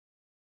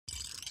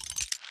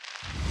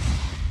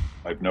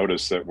I've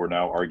noticed that we're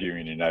now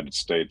arguing in the United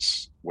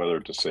States whether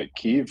to say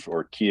Kiev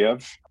or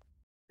Kiev.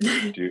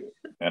 Do you,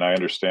 and I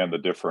understand the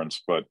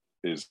difference, but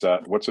is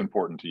that what's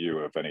important to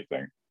you, if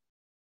anything?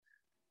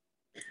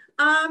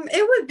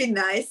 It would be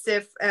nice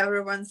if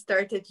everyone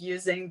started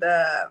using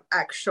the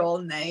actual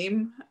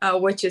name,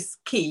 which is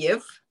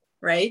Kiev,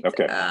 right?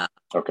 Okay.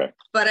 Okay.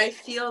 But I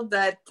feel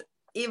that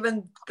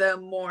even the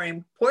more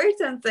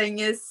important thing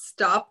is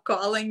stop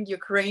calling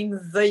Ukraine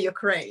the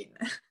Ukraine.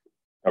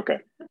 Okay.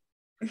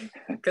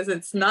 Because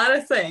it's not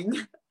a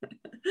thing.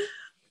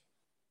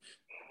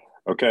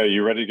 Okay.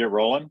 You ready to get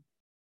rolling?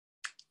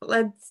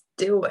 Let's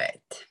do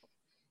it.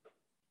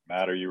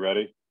 Matt, are you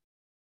ready?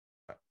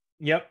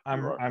 Yep,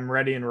 I'm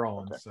ready and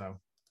rolling. Okay. So,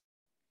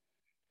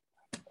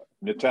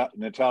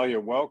 Natalia,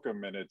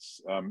 welcome, and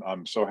it's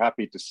I'm so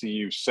happy to see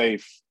you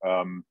safe.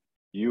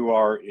 You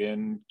are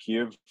in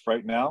Kiev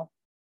right now?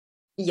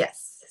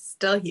 Yes,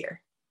 still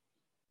here.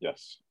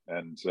 Yes,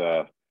 and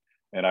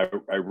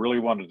I really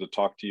wanted to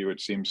talk to you.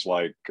 It seems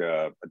like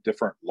a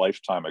different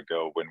lifetime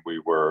ago when we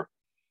were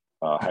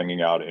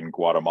hanging out in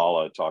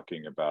Guatemala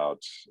talking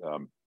about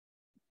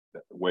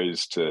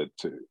ways to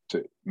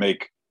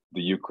make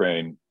the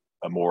Ukraine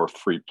a more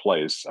free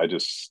place. I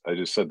just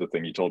said the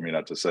thing you told me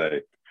not to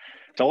say.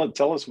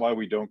 Tell us why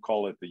we don't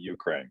call it the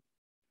Ukraine.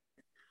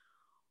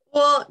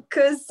 Well,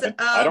 because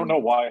I don't know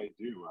why I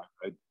do.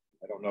 I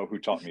don't know who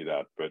taught me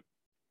that, but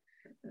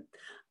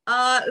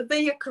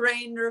the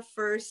Ukraine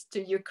refers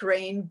to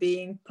Ukraine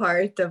being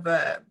part of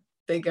a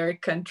bigger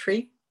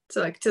country,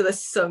 so like to the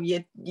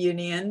Soviet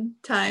Union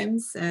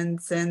times, and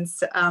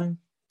since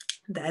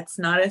that's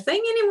not a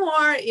thing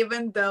anymore,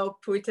 even though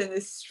Putin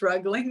is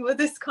struggling with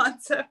this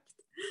concept.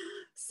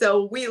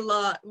 So we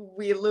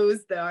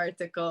lose the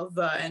articles,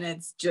 and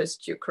it's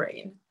just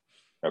Ukraine.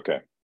 Okay.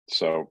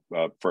 So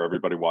for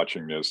everybody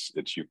watching this,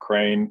 it's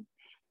Ukraine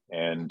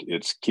and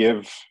it's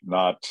Kiev,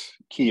 not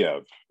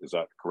Kiev. Is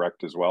that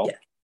correct as well? Yeah.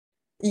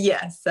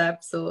 Yes,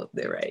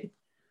 absolutely right.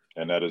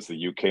 And that is the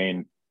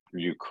Ukraine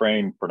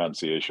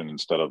pronunciation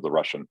instead of the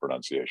Russian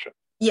pronunciation.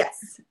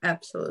 Yes,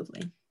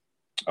 absolutely.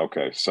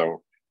 Okay.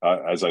 So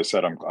as I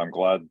said, I'm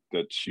glad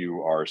that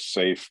you are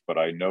safe, but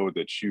I know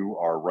that you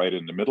are right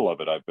in the middle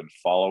of it. I've been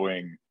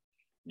following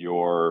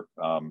your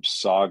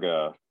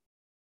saga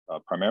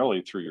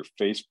primarily through your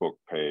Facebook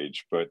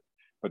page, but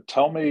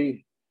tell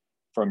me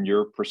from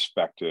your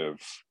perspective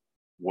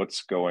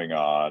what's going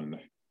on.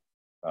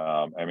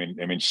 I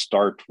mean,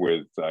 start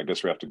with. I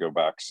guess we have to go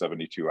back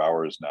 72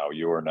 hours now.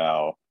 You are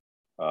now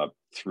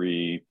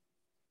 3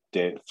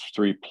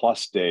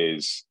 plus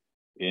days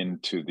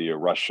into the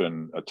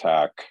Russian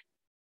attack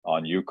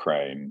on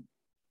Ukraine.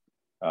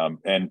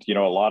 And, you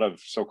know, a lot of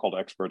so-called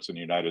experts in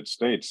the United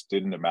States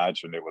didn't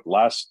imagine it would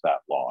last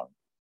that long.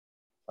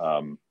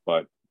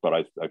 But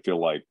I feel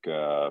like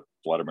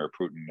Vladimir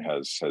Putin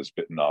has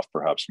bitten off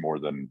perhaps more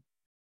than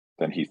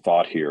he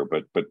thought here.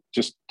 But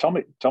just tell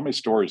me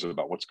stories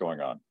about what's going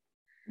on.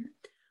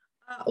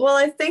 Well,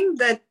 I think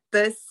that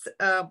this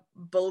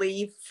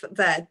belief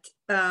that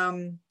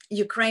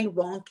Ukraine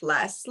won't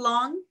last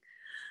long,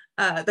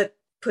 that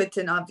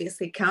Putin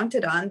obviously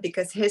counted on,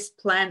 because his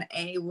plan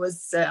A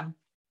was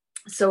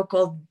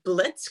so-called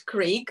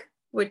blitzkrieg,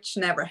 which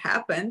never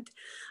happened.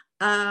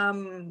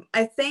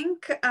 I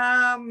think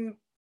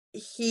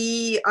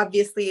he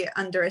obviously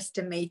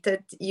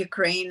underestimated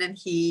Ukraine, and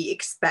he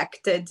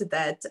expected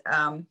that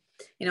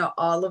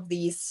all of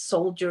these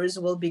soldiers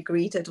will be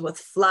greeted with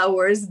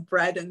flowers,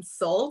 bread, and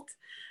salt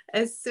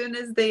as soon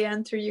as they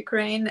enter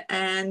Ukraine,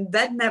 and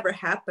that never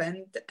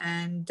happened.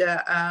 And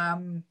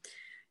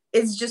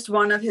it's just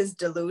one of his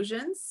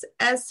delusions.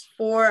 As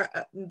for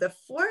the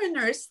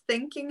foreigners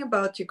thinking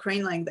about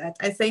Ukraine like that,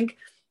 I think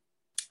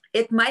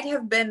it might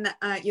have been,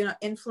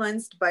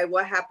 influenced by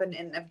what happened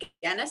in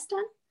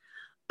Afghanistan,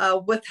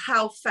 with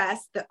how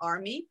fast the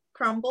army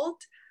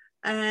crumbled.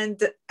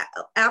 And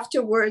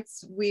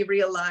afterwards, we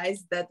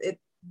realized that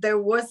there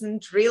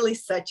wasn't really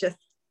such a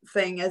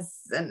thing as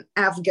an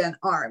Afghan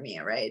army,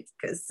 right?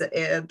 Because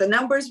the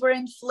numbers were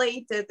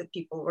inflated, the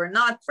people were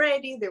not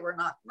ready, they were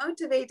not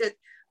motivated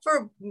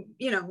for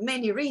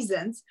many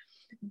reasons.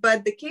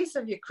 But the case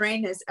of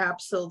Ukraine is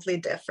absolutely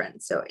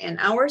different. So in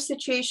our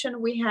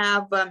situation, we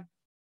have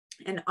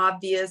an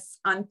obvious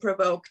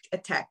unprovoked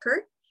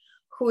attacker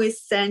who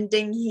is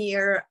sending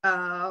here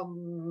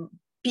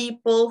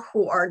people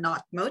who are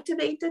not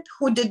motivated,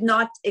 who did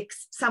not,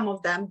 some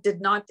of them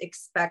did not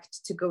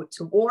expect to go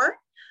to war,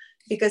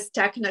 because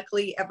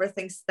technically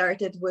everything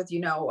started with,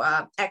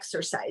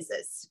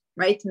 exercises,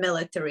 right?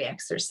 Military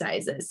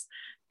exercises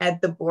at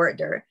the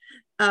border.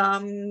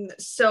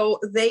 So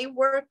they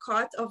were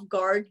caught off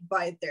guard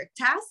by their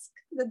task,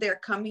 that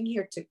they're coming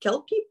here to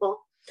kill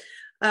people.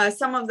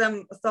 Some of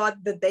them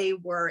thought that they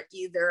were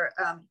either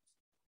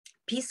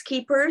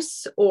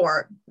peacekeepers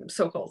or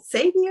so-called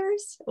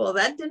saviors. Well,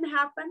 that didn't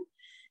happen.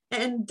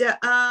 And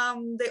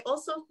they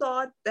also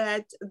thought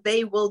that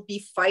they will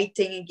be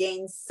fighting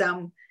against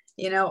some,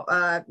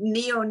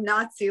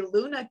 neo-Nazi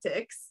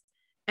lunatics.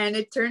 And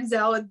it turns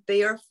out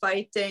they are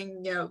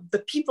fighting,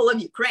 the people of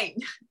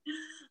Ukraine.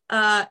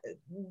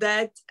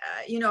 that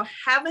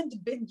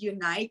haven't been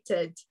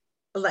united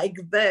like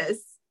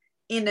this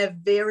in a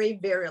very,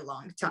 very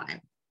long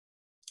time.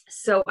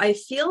 So I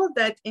feel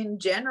that in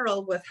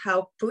general, with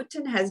how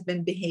Putin has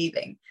been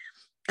behaving,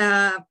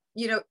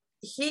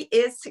 he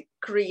is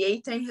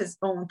creating his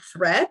own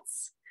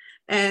threats,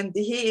 and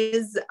he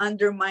is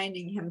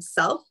undermining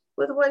himself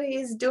with what he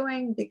is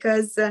doing,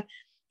 because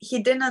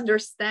he didn't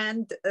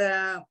understand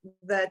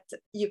that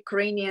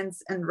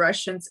Ukrainians and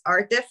Russians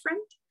are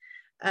different,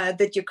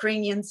 that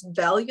Ukrainians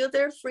value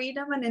their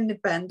freedom and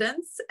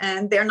independence,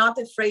 and they're not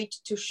afraid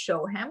to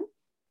show him,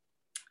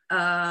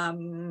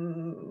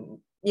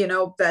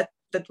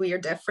 that we are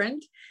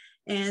different,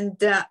 and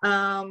that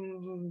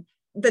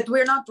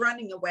we're not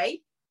running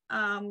away.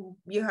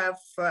 You have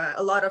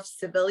a lot of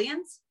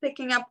civilians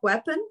picking up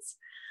weapons.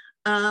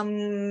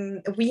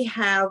 We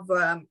have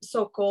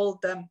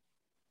so-called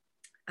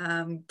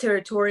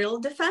territorial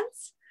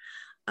defense,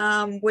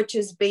 which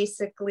is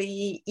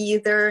basically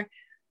either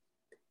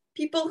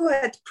people who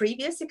had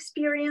previous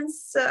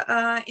experience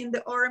in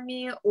the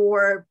army,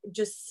 or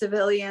just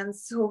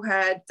civilians who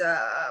had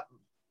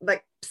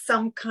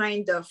some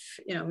kind of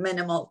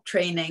minimal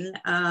training.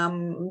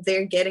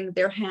 They're getting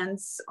their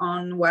hands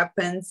on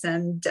weapons,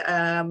 and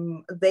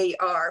they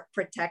are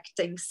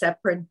protecting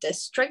separate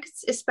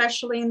districts,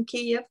 especially in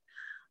Kyiv,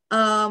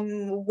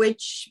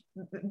 which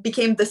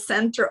became the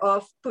center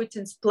of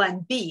Putin's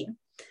plan B,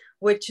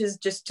 which is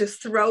just to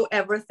throw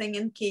everything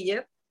in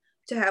Kyiv,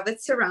 to have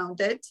it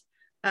surrounded,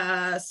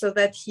 so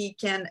that he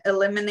can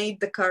eliminate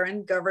the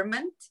current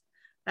government,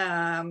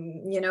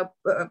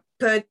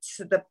 put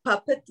the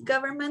puppet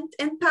government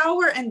in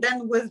power, and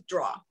then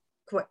withdraw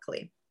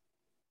quickly,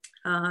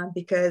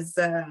 because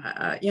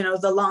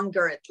the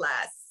longer it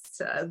lasts,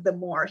 the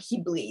more he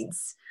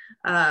bleeds,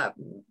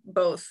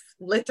 both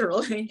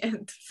literally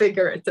and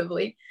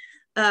figuratively.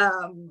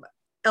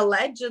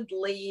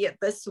 Allegedly,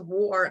 this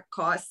war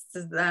costs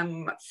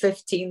them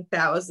 15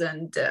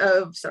 billion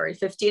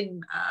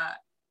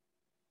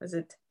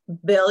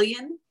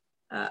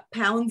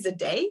pounds a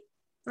day,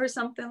 or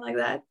something like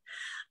that.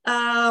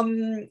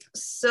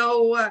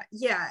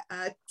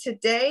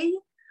 Today,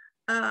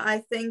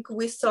 I think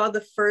we saw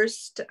the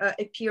first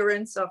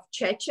appearance of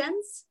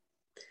Chechens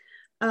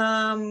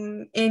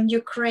in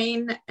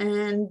Ukraine,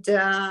 and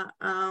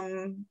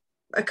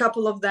a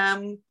couple of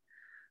them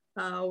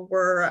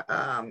were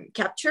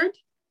captured,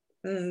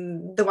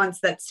 the ones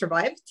that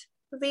survived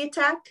the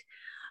attack.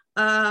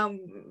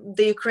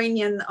 The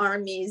Ukrainian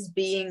army is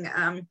being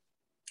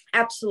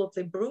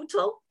absolutely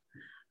brutal,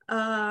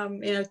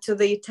 to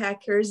the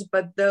attackers,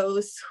 but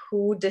those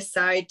who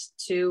decide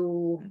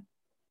to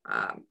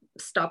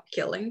stop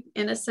killing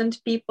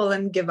innocent people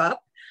and give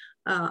up,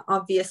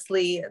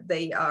 obviously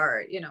they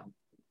are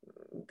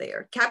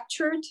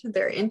captured,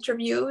 they're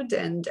interviewed,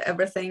 and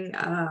everything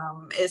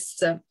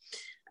is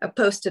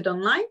posted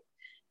online.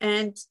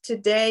 And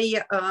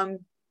today,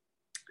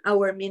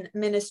 our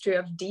Ministry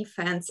of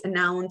Defense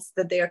announced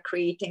that they are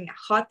creating a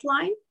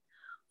hotline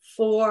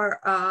for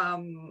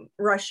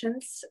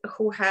Russians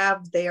who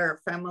have their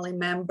family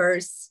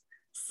members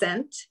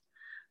sent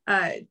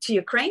to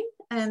Ukraine,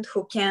 and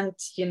who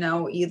can't,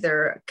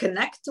 either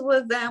connect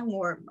with them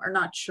or are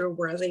not sure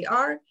where they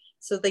are.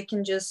 So they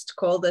can just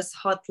call this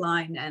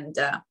hotline, and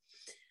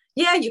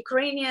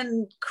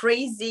Ukrainian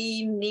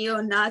crazy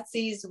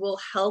neo-Nazis will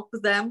help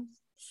them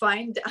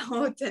find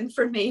out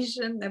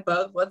information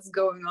about what's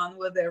going on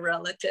with their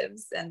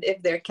relatives. And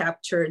if they're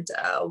captured,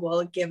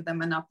 we'll give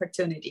them an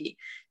opportunity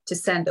to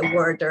send a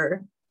word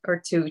or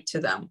two to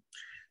them.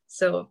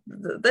 So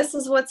this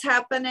is what's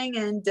happening,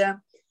 and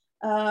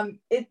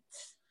it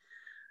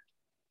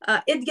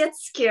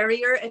gets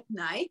scarier at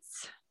night,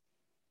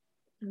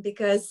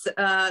 because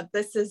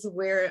this is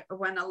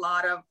when a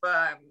lot of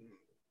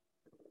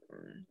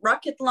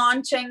rocket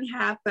launching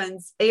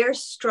happens,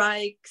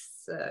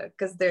 airstrikes,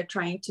 because they're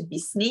trying to be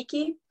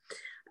sneaky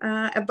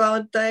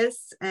about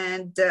this.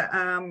 And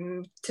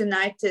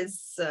tonight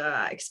is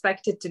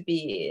expected to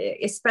be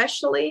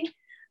especially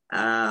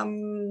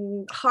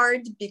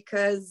hard,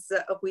 because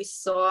we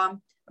saw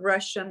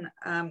Russian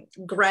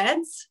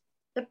Grads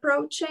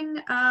approaching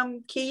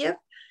Kyiv,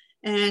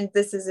 and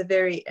this is a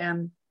very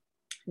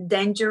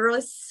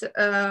dangerous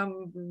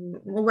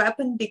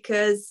weapon,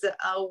 because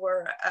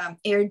our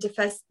air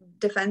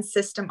defense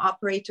system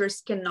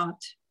operators cannot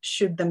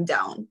shoot them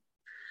down.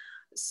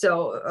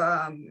 So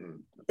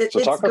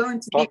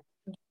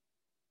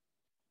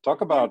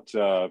talk about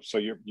so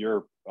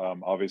you're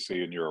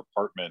obviously in your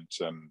apartment,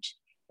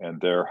 and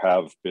there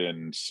have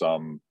been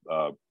some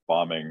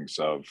bombings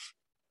of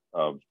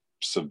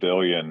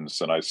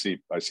civilians, and I see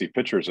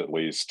pictures at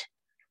least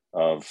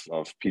of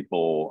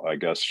people, I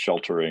guess,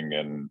 sheltering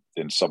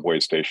in subway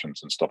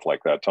stations and stuff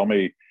like that. Tell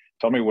me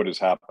what has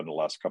happened the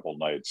last couple of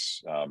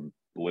nights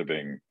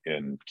living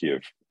in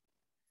Kyiv.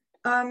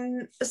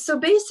 So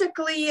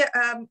basically,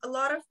 a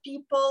lot of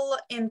people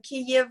in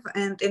Kyiv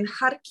and in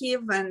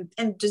Kharkiv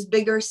and just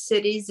bigger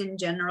cities in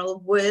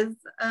general with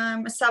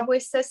a subway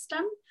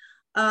system,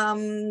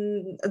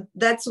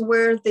 that's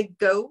where they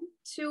go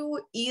to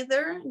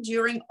either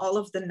during all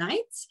of the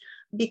nights,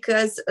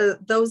 because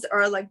those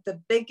are like the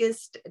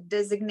biggest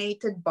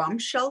designated bomb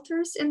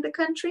shelters in the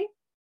country.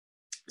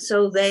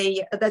 So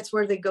that's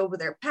where they go with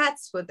their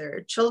pets, with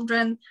their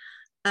children,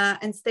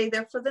 and stay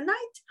there for the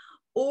night.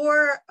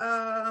 Or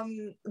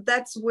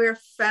that's where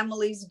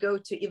families go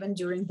to even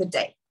during the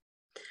day,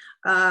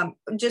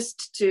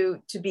 just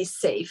to be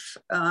safe.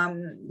 That's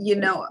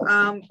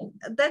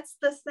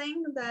the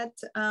thing that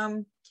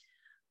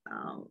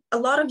a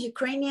lot of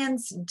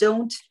Ukrainians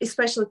don't,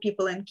 especially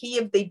people in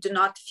Kyiv, they do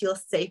not feel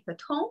safe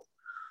at home.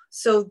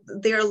 So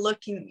they're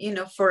looking,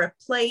 for a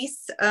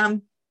place,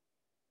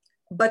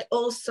 but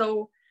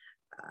also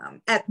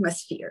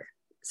atmosphere.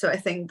 So I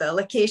think the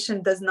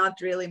location does not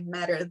really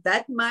matter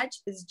that much.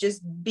 It's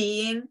just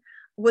being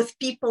with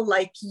people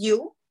like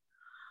you.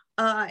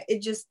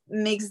 It just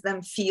makes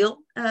them feel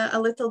a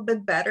little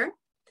bit better,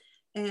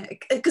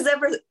 because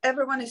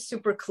everyone is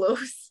super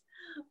close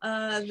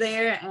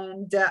there.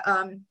 And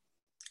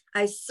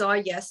I saw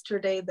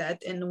yesterday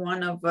that in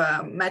one of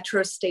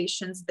metro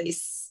stations, they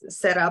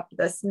set up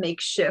this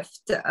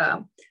makeshift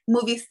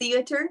movie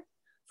theater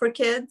for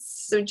kids.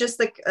 So just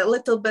like a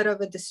little bit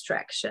of a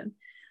distraction.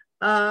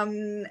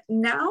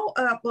 Now,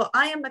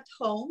 I am at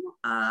home.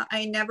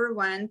 I never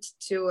went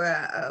to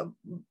a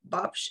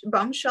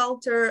bomb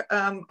shelter.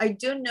 I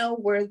do know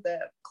where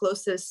the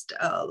closest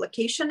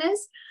location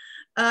is.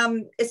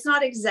 It's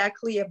not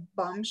exactly a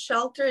bomb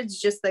shelter. It's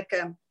just like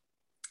a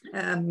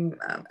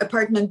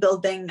apartment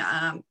building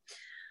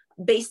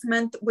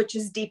basement, which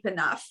is deep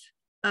enough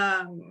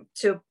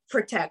to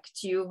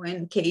protect you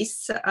in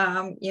case,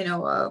 a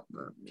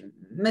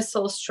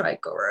missile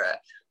strike or a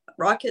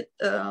rocket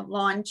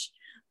launch.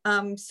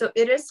 So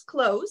it is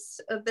close.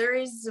 There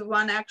is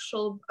one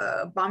actual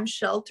bomb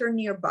shelter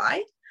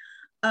nearby,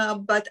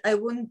 but I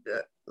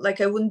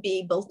wouldn't be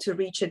able to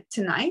reach it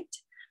tonight,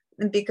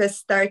 because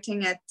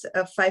starting at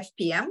 5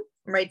 p.m.,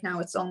 right now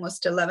it's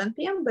almost 11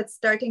 p.m., but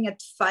starting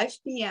at 5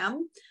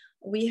 p.m.,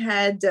 we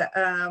had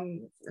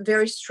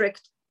very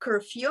strict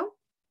curfew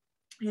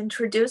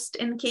introduced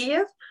in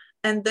Kyiv,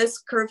 and this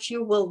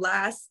curfew will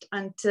last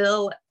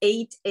until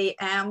 8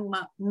 a.m.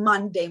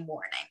 Monday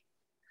morning.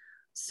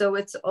 So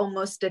it's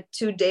almost a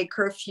 2-day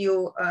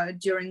curfew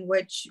during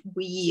which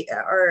we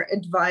are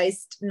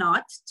advised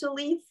not to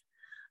leave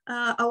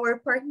our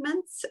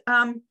apartments.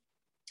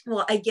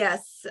 Well, I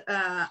guess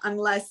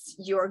unless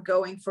you're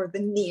going for the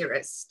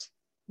nearest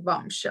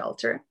bomb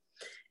shelter.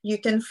 You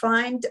can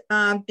find,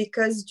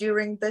 because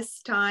during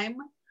this time,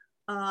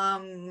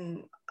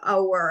 our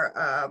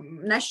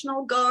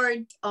National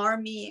Guard,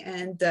 Army,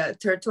 and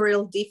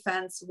Territorial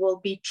Defense will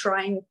be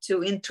trying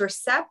to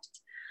intercept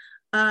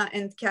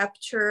and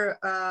capture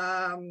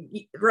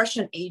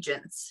Russian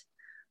agents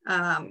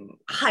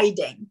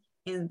hiding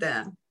in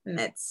the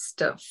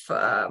midst of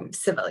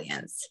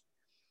civilians.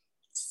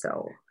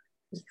 So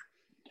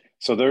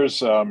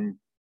there's, and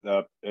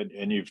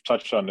you've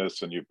touched on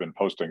this and you've been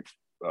posting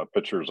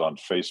pictures on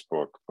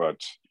Facebook,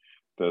 but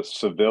the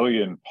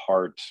civilian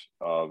part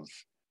of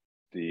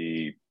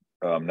the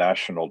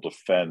national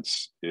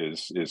defense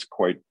is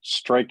quite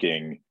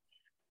striking.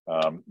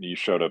 You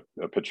showed a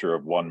picture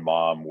of one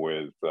mom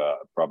with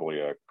probably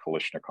a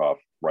Kalashnikov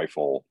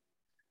rifle,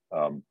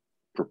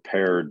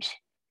 prepared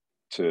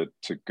to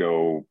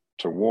go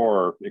to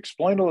war.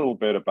 Explain a little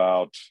bit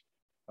about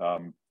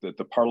that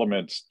the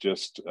parliament's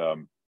just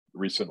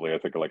recently, I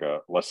think like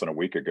less than a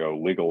week ago,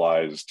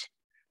 legalized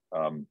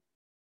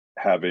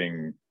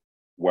having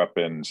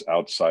weapons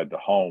outside the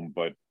home,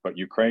 but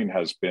Ukraine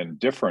has been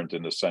different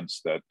in the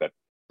sense that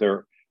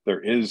there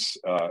is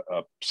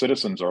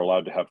citizens are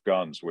allowed to have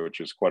guns, which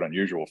is quite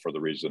unusual for the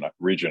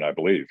region, I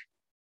believe.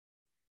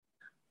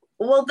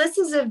 Well, this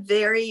is a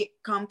very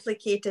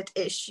complicated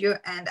issue,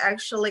 and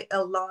actually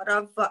a lot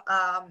of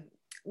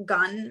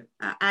gun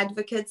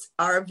advocates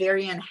are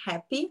very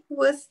unhappy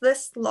with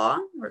this law,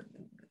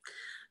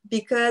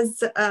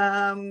 because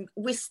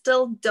we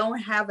still don't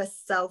have a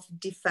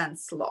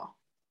self-defense law.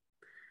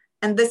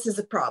 And this is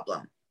a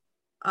problem,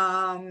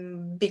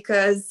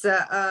 because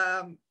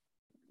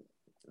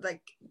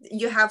like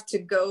you have to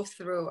go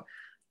through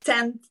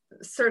 10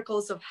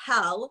 circles of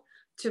hell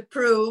to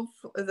prove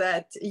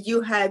that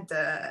you had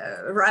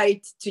the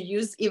right to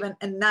use even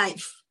a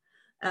knife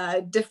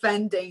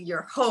defending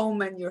your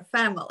home and your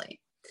family.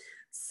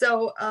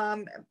 So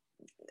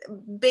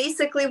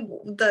basically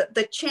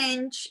the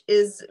change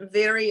is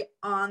very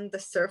on the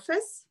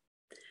surface.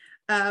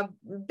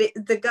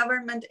 The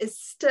government is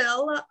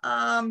still,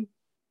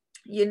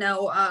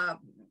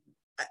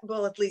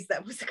 well, at least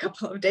that was a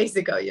couple of days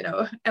ago,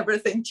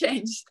 everything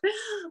changed.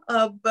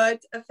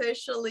 But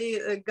officially,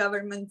 the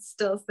government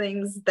still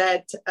thinks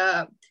that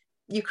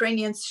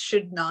Ukrainians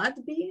should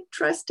not be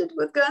trusted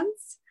with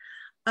guns,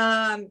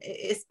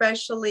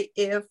 especially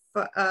if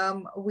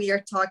we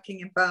are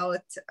talking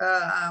about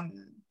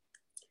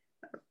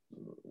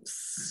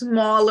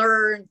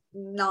smaller,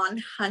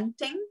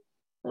 non-hunting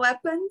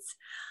weapons.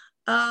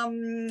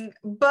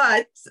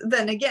 But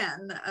then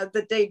again,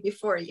 the day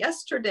before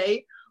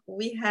yesterday,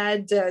 we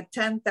had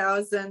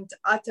 10,000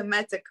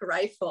 automatic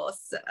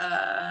rifles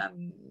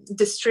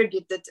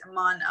distributed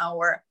among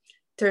our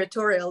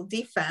territorial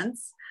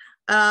defense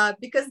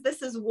because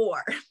this is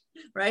war,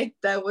 right?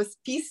 That was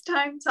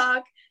peacetime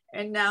talk.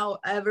 And now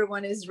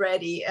everyone is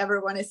ready.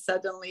 Everyone is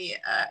suddenly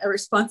a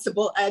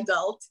responsible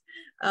adult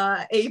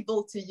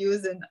able to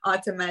use an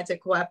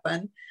automatic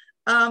weapon.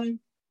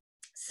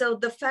 So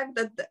the fact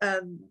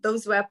that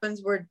those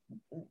weapons were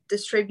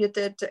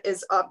distributed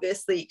is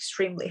obviously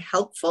extremely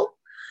helpful.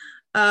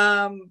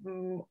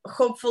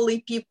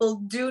 Hopefully people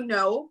do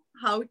know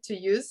how to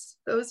use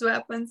those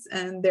weapons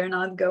and they're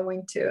not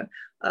going to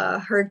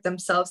hurt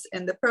themselves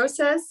in the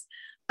process.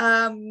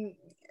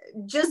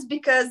 Just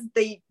because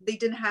they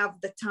didn't have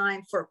the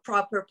time for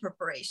proper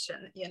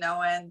preparation, you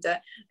know, and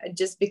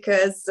just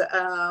because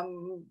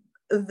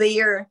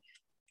they're,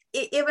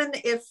 even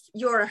if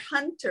you're a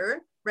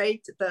hunter,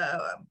 right, the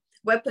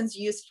weapons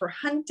used for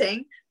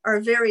hunting are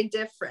very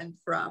different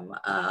from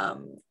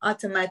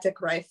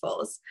automatic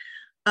rifles.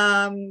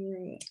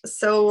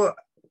 So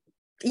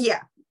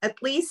yeah,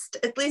 at least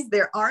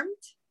they're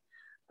armed.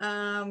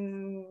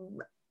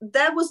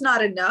 That was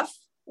not enough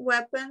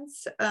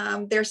weapons.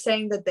 They're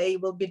saying that they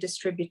will be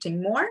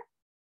distributing more.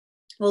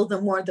 Well,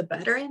 the more the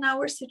better in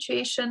our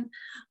situation.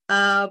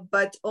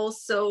 But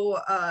also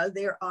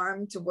they're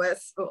armed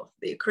with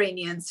the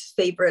Ukrainians'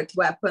 favorite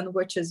weapon,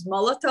 which is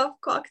Molotov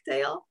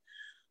cocktail.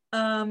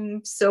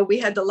 So we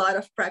had a lot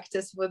of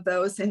practice with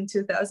those in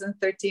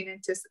 2013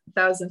 and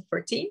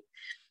 2014.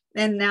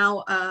 And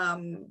now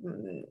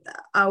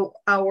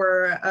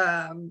our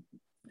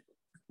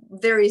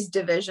various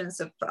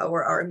divisions of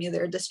our army,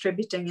 they're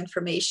distributing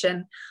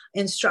information,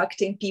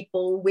 instructing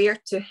people where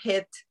to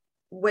hit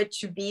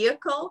which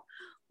vehicle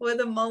with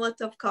a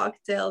Molotov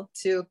cocktail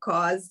to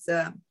cause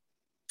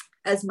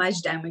as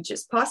much damage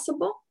as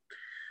possible.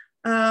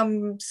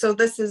 So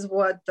this is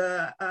what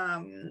the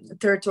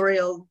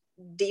territorial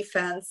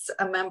defense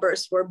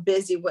members were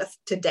busy with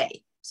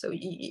today. So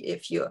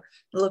if you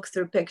look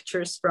through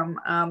pictures from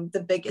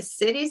the biggest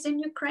cities in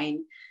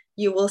Ukraine,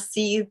 you will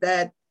see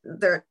that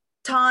there are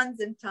tons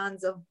and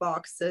tons of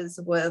boxes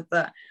with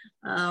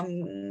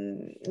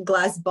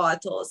glass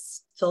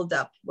bottles filled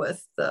up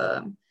with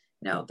the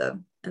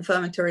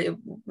inflammatory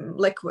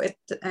liquid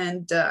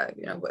and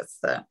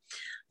with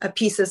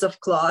pieces of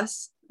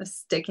cloth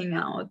sticking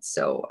out.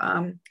 So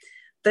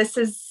this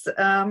is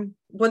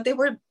what they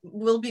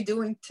will be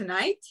doing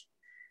tonight,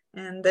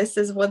 and this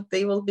is what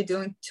they will be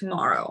doing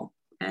tomorrow,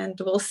 and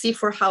we'll see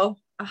for how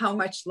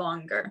much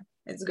longer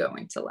it's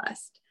going to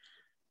last.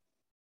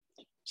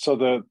 So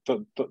the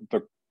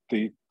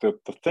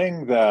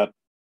thing that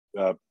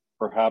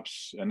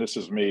perhaps, and this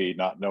is me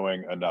not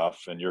knowing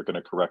enough, and you're going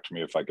to correct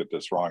me if I get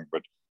this wrong,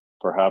 but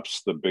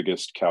perhaps the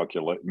biggest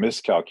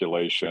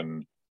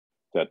miscalculation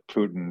that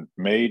Putin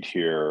made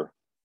here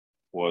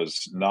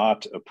was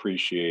not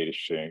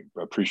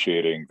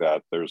appreciating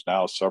that there's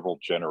now several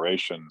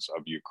generations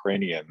of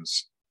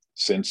Ukrainians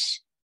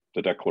since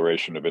the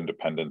Declaration of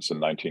Independence in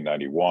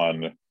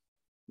 1991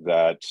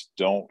 that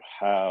don't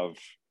have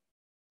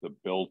the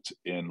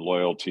built-in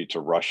loyalty to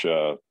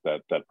Russia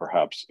that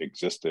perhaps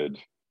existed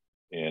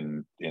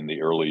in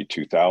the early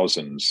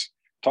 2000s.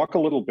 Talk a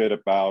little bit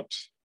about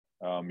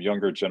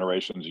younger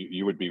generations.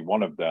 You would be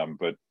one of them,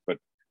 but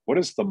what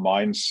is the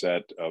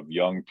mindset of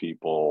young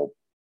people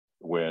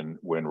when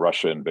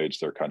Russia invades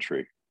their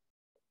country?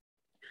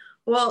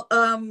 Well,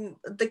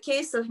 the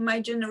case of my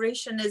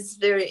generation is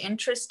very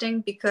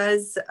interesting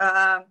because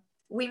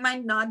we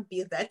might not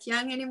be that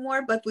young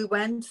anymore, but we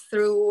went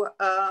through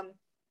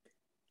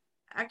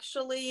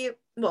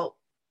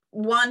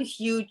one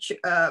huge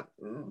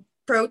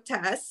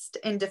protest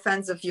in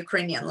defense of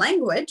Ukrainian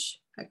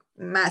language, a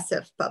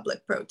massive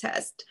public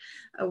protest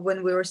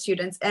when we were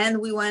students. And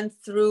we went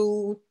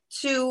through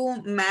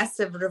two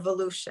massive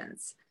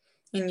revolutions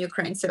in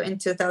Ukraine. So in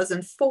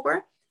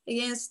 2004,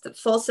 against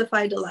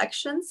falsified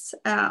elections,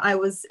 I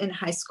was in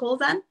high school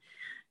then.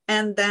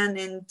 And then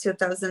in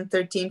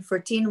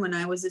 2013-14, when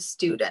I was a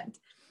student.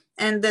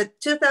 And the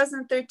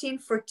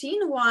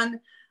 2013-14 one,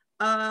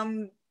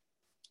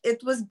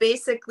 it was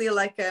basically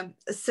like a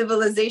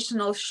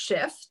civilizational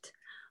shift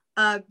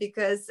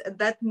because at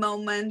that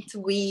moment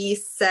we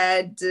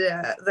said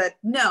that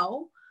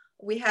no,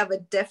 we have a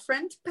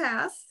different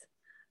path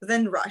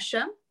than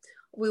Russia.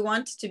 We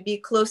want to be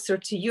closer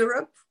to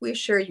Europe. We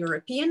share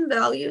European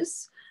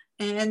values,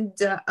 and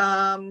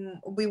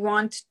we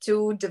want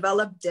to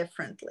develop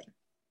differently.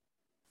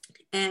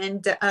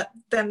 And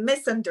the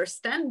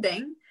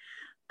misunderstanding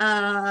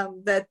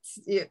that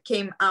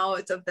came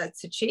out of that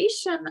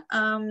situation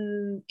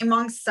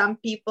among some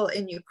people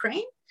in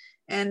Ukraine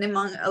and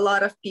among a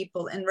lot of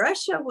people in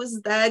Russia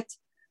was that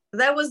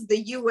was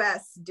the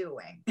US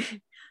doing.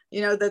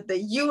 That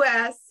the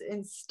US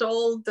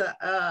installed,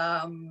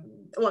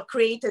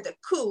 created a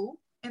coup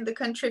in the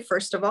country,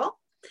 first of all,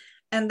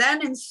 and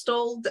then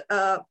installed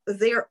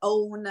their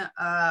own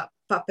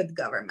puppet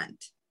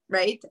government,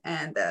 right?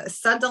 And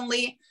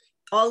suddenly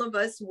all of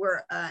us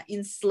were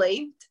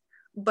enslaved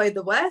by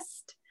the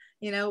West,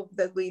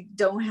 that we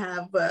don't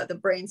have the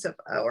brains of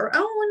our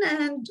own,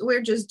 and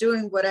we're just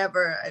doing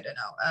whatever, I don't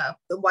know,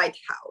 the White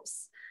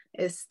House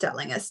is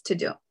telling us to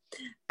do.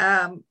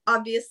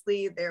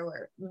 Obviously, they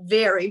were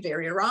very,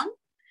 very wrong.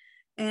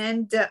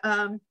 And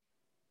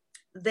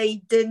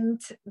they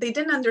didn't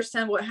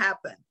understand what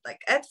happened.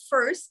 Like at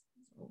first,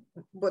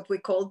 what we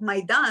called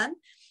Maidan,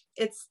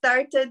 it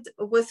started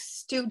with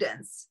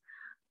students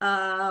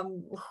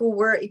who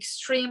were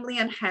extremely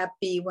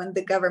unhappy when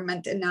the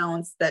government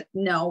announced that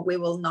no, we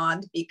will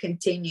not be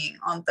continuing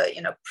on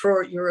the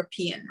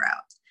pro-European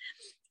route.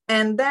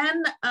 And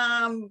then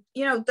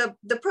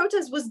the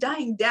protest was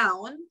dying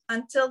down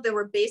until there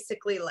were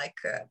basically like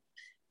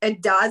a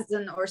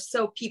dozen or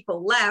so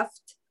people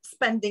left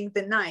spending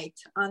the night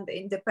on the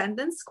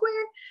Independence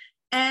Square.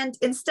 And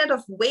instead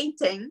of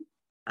waiting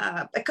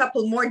a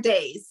couple more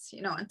days,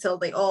 until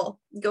they all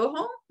go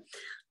home,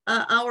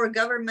 our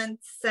government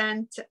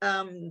sent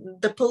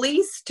the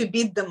police to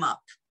beat them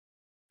up.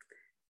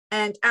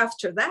 And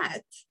after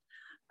that,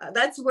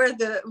 that's when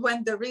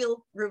the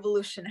real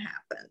revolution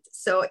happened.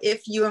 So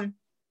if you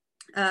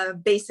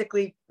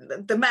basically,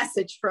 the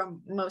message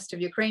from most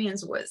of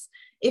Ukrainians was,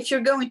 if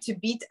you're going to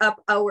beat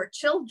up our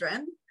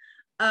children,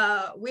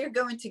 we're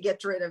going to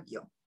get rid of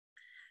you.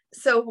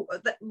 So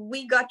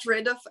we got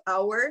rid of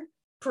our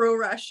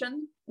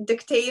pro-Russian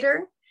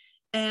dictator,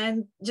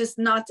 and just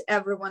not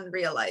everyone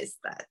realized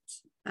that.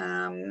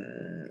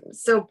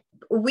 So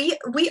we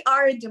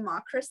are a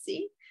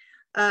democracy.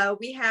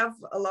 We have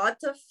a lot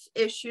of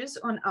issues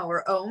on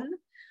our own,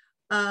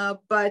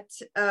 but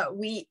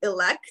we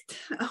elect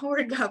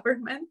our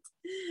government,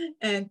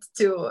 and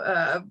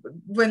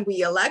when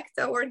we elect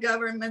our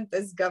government,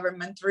 this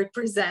government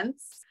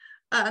represents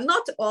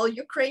not all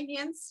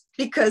Ukrainians,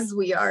 because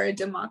we are a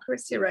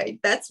democracy, right?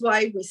 That's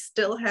why we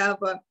still have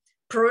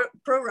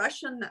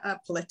pro-Russian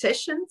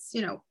politicians.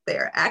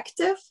 They're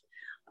active.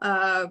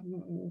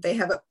 They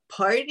have a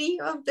party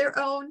of their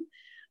own.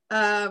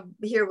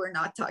 Here we're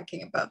not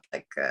talking about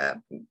like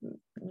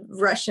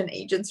Russian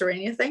agents or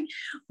anything,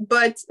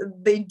 but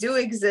they do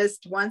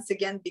exist once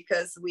again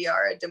because we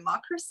are a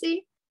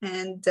democracy,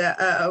 and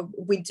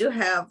we do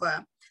have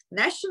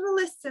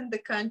nationalists in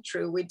the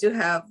country. We do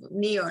have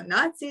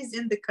neo-Nazis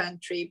in the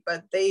country,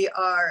 but they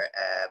are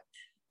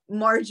a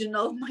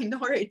marginal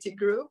minority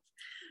group,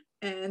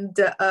 and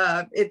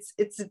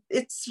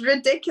it's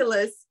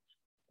ridiculous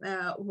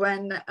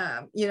when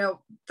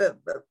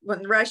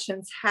when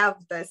Russians have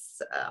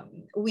this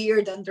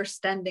weird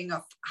understanding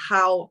of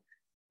how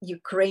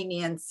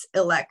Ukrainians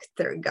elect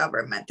their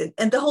government,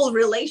 and the whole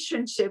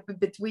relationship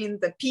between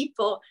the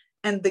people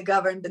and the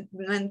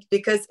government,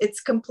 because it's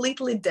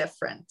completely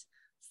different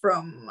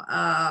from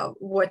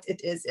what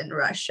it is in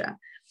Russia.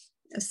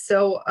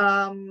 So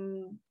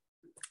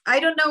I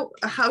don't know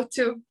how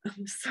to,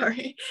 I'm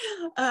sorry,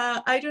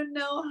 I don't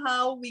know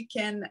how we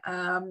can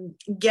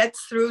get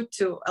through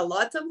to a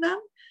lot of them,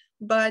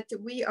 but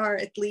we are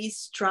at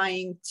least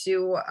trying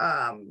to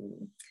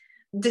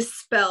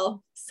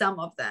dispel some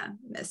of the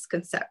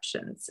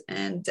misconceptions.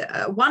 And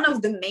one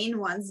of the main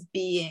ones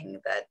being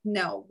that,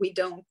 no, we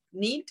don't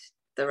need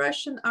the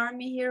Russian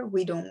army here.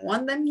 We don't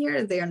want them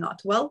here. They are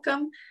not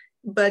welcome.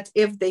 But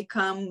if they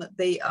come,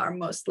 they are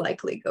most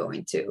likely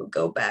going to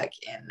go back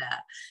in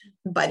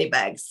body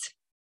bags.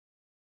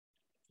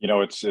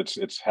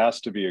 It has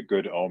to be a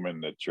good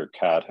omen that your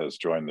cat has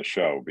joined the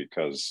show,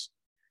 because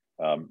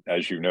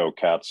as you know,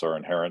 cats are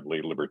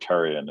inherently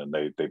libertarian and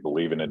they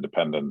believe in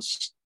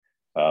independence.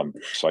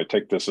 So I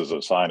take this as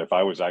a sign. If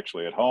I was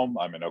actually at home,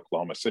 I'm in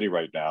Oklahoma City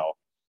right now,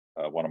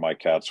 one of my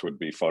cats would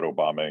be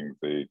photobombing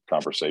the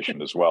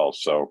conversation as well.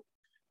 So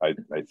I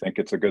think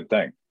it's a good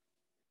thing.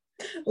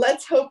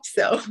 Let's hope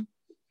so.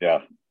 Yeah.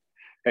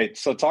 Hey,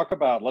 so talk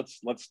about,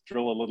 let's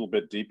drill a little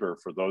bit deeper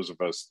for those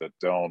of us that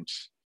don't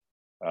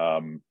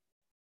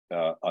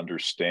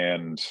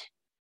understand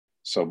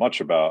so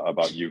much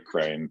about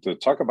Ukraine, to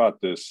talk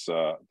about this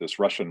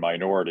Russian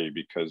minority,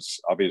 because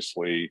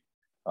obviously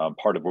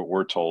part of what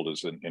we're told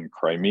is in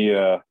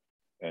Crimea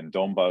and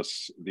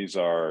Donbas, these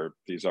are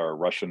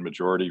Russian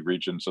majority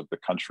regions of the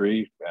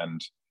country,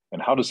 and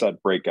how does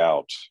that break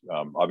out?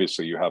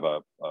 Obviously, you have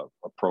a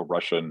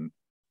pro-Russian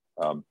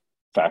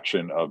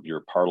faction of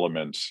your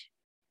parliament.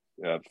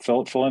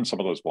 Fill in some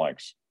of those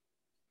blanks.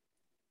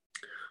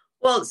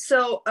 Well,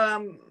 so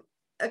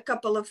a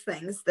couple of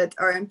things that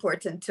are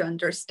important to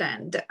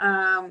understand.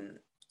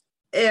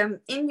 In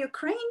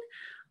Ukraine,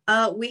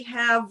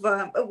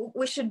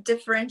 we should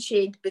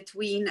differentiate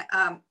between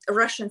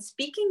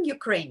Russian-speaking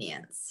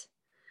Ukrainians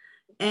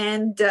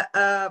and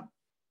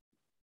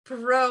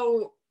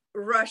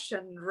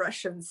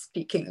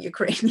Russian-speaking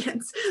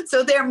Ukrainians.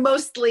 So they're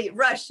mostly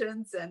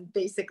Russians, and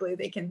basically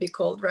they can be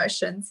called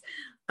Russians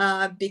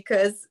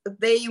because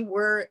they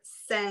were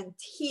sent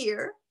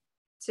here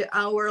to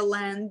our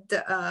land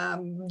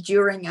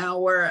during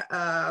our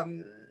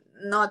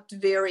not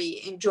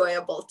very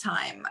enjoyable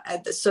time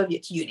at the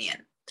Soviet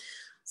Union.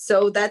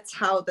 So that's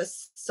how the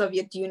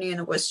Soviet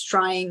Union was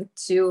trying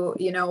to,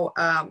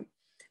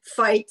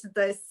 fight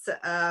this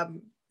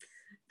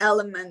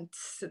element,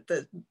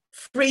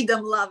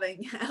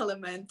 freedom-loving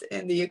element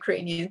in the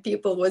Ukrainian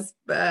people was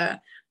by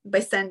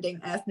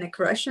sending ethnic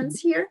Russians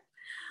here.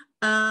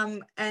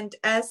 And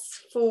as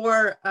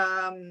for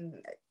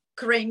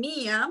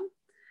Crimea,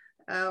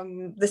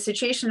 the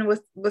situation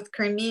with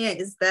Crimea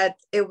is that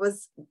it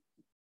was,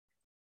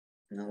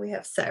 no, we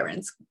have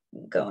sirens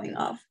going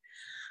off.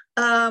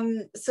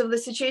 So the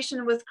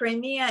situation with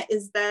Crimea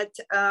is that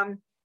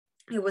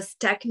it was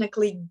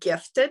technically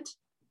gifted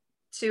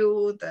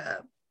to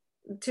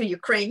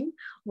Ukraine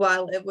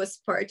while it was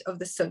part of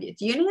the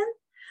Soviet Union.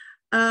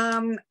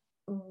 But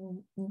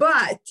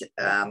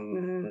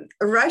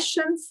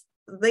Russians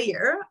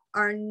there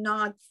are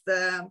not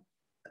the,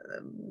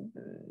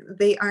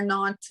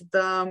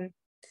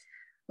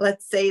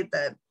 let's say,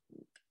 the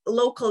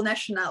local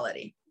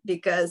nationality,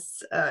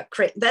 because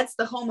that's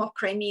the home of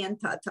Crimean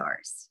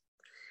Tatars.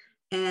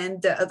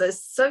 And the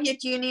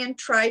Soviet Union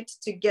tried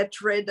to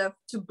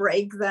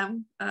break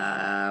them,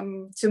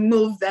 to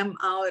move them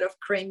out of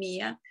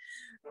Crimea.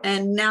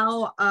 And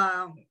now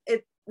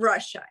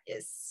Russia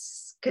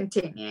is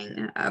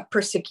continuing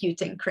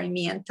persecuting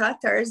Crimean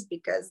Tatars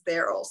because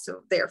they're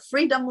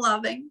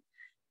freedom-loving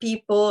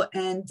people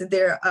and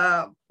they're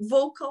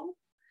vocal.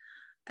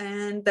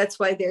 And that's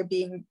why they're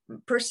being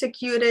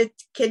persecuted,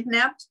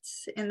 kidnapped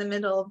in the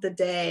middle of the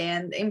day,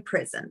 and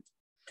imprisoned.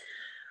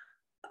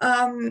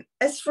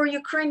 As for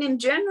Ukraine in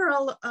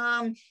general,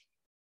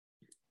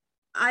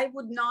 I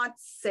would not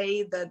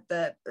say that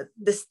the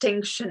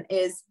distinction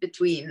is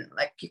between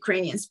like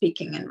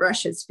Ukrainian-speaking and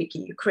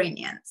Russian-speaking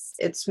Ukrainians.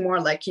 It's more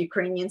like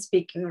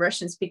Ukrainian-speaking,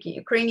 Russian-speaking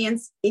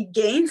Ukrainians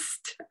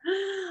against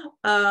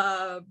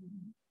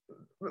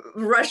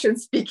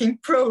Russian-speaking,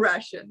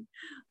 pro-Russian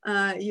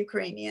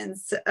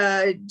Ukrainians,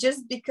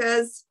 just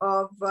because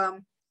of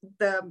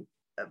the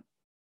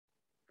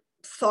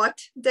thought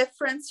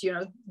difference,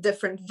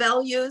 different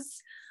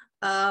values.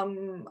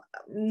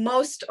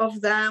 Most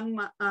of them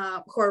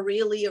who are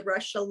really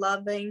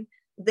Russia-loving,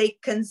 they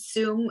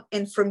consume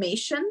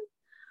information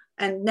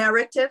and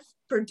narrative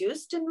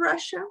produced in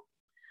Russia.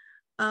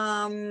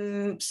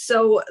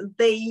 So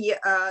they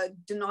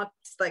do not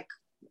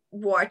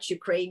watch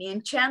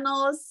Ukrainian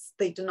channels.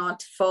 They do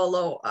not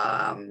follow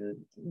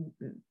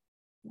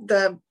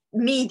the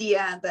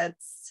media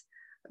that's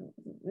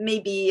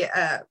maybe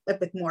a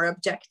bit more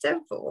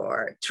objective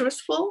or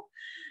truthful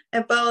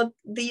about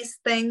these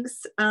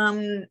things.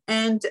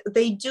 And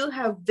they do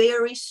have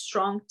very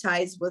strong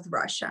ties with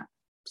Russia.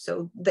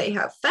 So they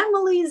have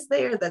families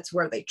there. That's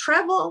where they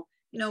travel,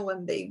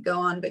 when they go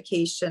on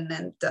vacation,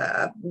 and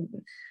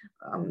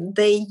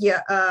they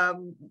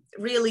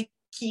really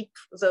keep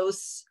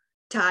those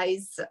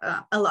ties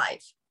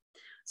alive.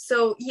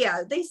 So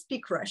yeah, they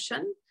speak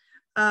Russian.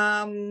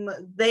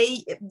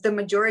 The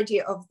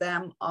majority of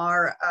them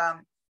are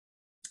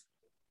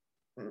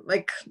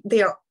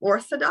they are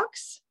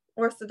Orthodox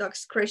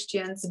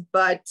Christians,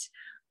 but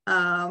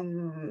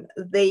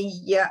they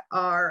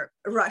are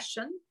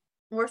Russian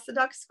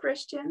Orthodox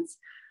Christians,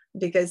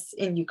 because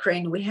in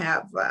Ukraine we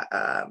have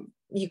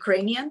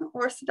Ukrainian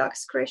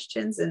Orthodox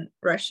Christians and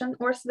Russian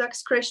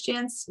Orthodox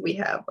Christians. We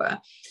have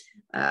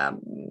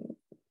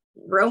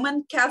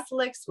Roman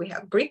Catholics, we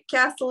have Greek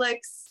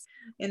Catholics,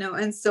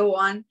 and so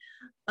on.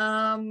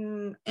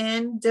 The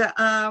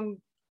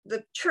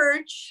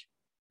church,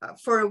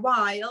 for a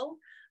while,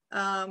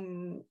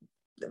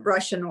 the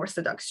Russian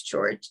Orthodox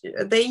Church,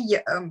 they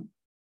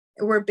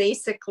were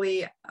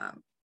basically,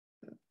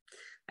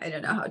 I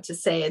don't know how to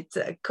say it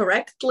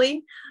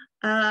correctly,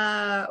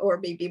 or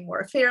maybe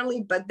more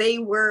fairly, but they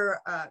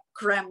were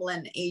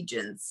Kremlin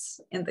agents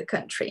in the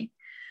country.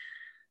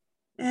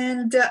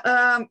 And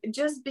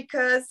just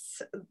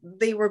because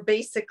they were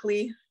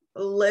basically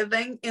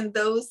living in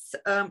those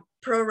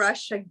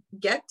pro-Russia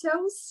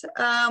ghettos,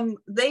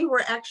 they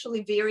were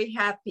actually very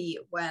happy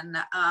when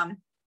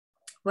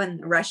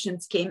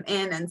Russians came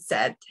in and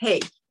said, hey,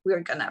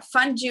 we're gonna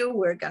fund you,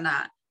 we're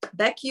gonna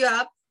back you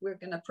up, we're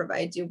gonna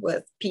provide you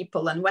with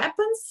people and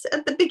weapons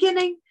at the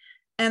beginning,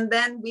 and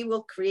then we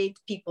will create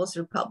people's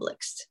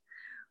republics.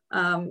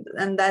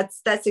 And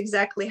that's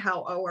exactly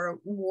how our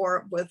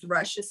war with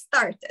Russia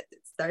started.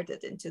 It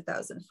started in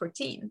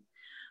 2014.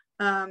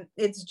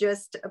 It's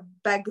just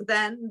back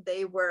then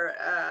they were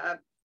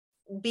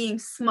being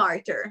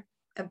smarter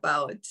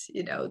about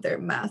their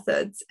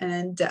methods,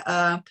 and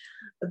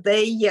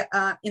they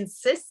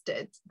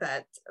insisted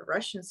that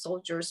Russian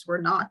soldiers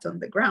were not on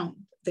the ground.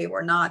 They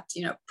were not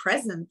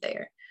present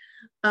there.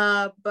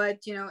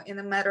 But in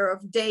a matter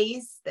of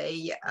days,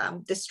 they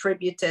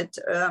distributed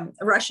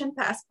Russian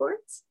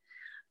passports.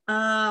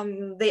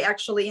 They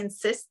actually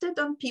insisted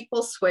on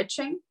people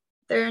switching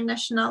their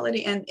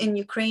nationality, and in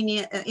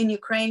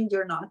Ukraine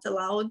you're not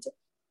allowed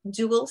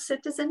dual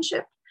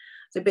citizenship.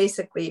 So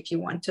basically, if you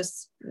want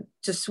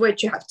to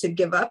switch, you have to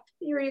give up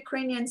your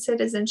Ukrainian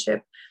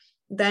citizenship.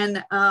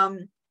 Then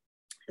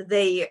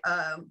they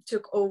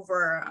took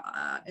over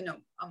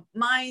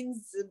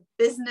mines,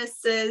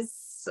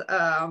 businesses.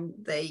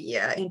 They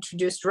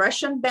introduced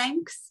Russian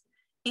banks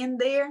in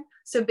there.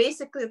 So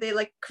basically, they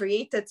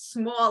created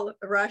small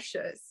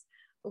Russias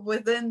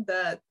within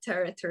the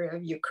territory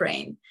of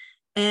Ukraine.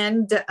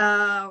 And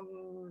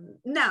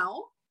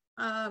now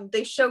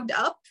they showed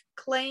up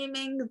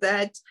claiming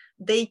that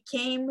they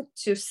came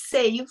to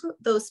save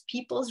those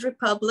people's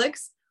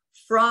republics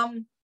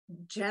from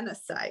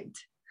genocide,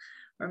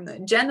 from the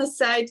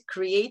genocide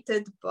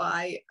created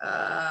by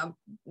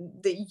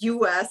the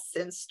US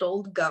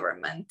installed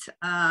government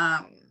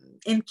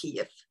in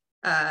Kiev,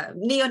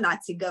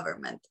 neo-Nazi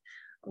government,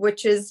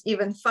 which is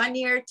even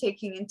funnier,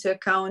 taking into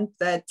account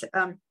that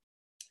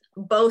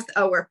both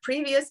our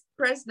previous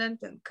president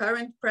and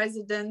current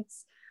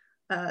presidents,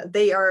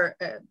 they are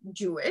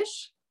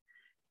Jewish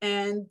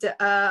and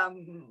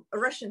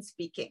Russian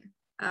speaking,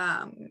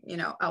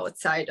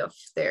 outside of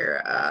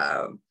their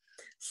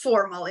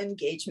formal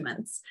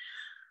engagements.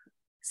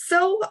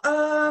 So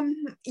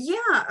and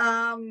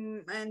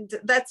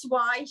that's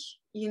why,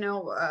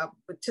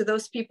 to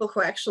those people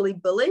who actually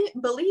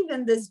believe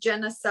in this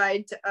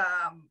genocide,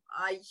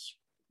 I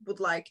would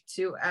like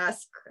to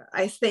ask,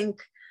 I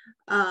think,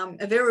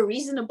 a very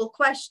reasonable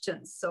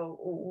question. So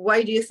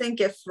why do you think,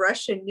 if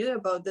Russia knew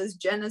about this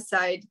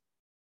genocide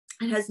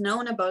and has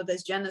known about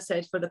this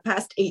genocide for the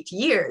past 8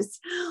 years,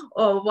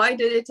 or why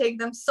did it take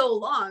them so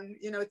long,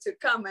 to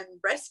come and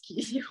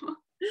rescue you?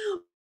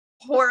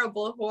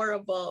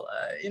 horrible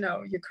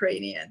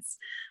Ukrainians.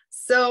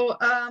 So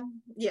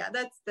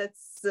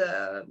that's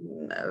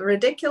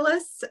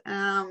ridiculous.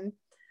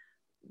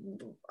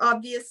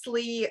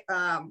 Obviously,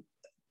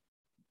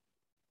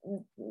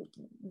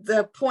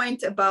 the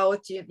point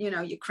about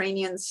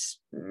Ukrainians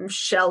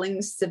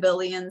shelling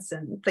civilians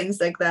and things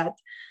like that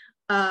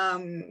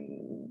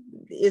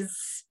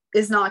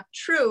is not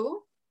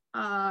true.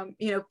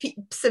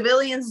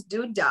 Civilians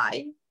do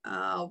die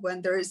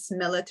when there is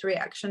military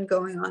action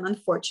going on,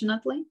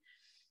 unfortunately.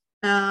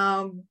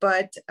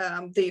 But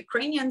the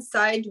Ukrainian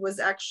side was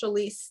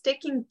actually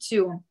sticking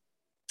to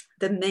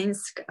the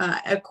Minsk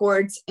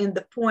Accords in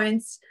the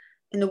points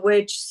in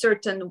which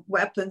certain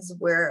weapons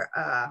were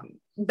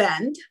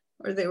banned,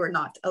 or they were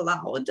not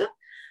allowed.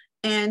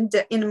 And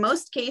in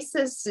most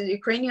cases, the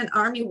Ukrainian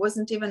army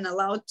wasn't even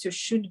allowed to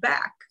shoot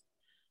back.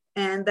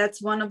 And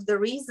that's one of the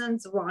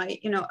reasons why,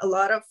 a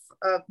lot of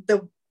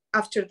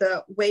after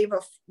the wave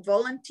of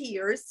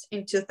volunteers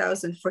in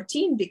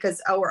 2014,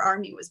 because our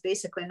army was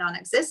basically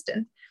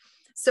non-existent.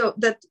 So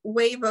that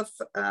wave of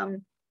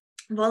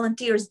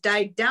volunteers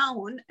died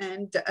down,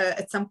 and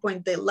at some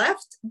point they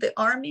left the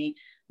army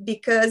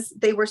because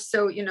they were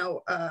so,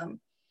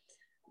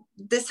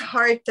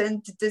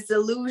 disheartened,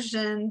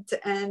 disillusioned,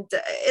 and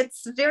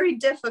it's very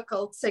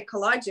difficult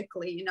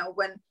psychologically,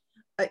 when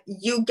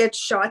you get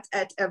shot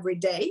at every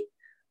day,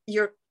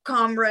 your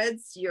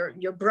comrades,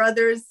 your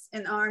brothers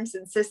in arms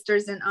and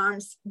sisters in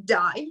arms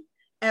die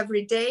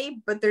every day,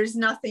 but there's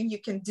nothing you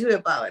can do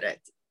about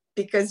it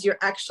because you're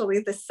actually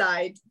the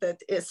side that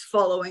is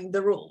following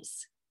the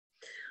rules.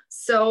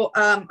 So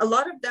a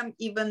lot of them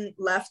even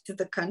left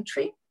the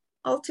country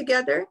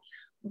altogether,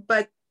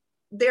 but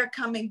they're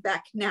coming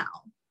back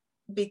now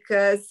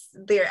because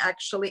they're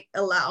actually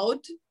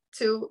allowed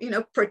to,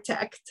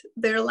 protect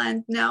their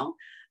land now.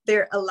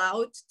 They're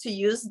allowed to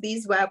use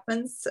these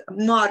weapons,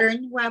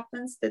 modern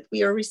weapons that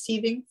we are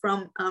receiving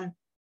from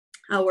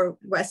our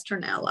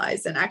Western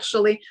allies. And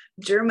actually,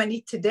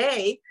 Germany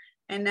today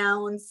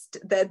announced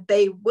that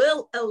they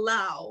will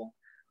allow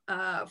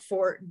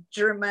for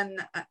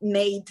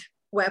German-made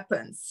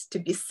weapons to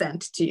be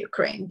sent to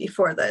Ukraine.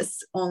 Before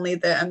this, only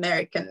the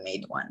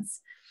American-made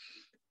ones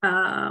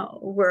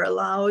were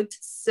allowed.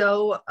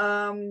 So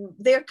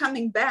they're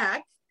coming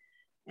back.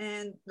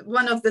 And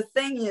one of the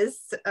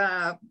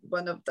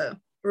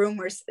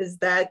rumors is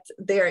that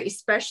they're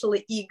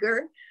especially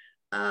eager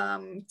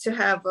to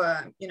have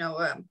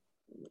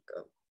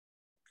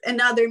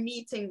another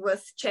meeting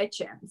with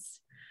Chechens,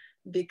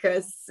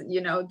 because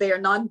they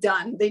are not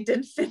done. They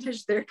didn't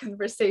finish their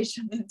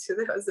conversation in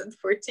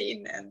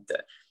 2014 and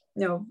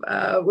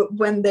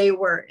when they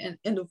were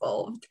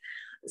involved.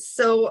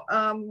 So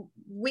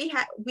we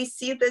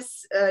see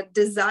this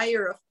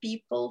desire of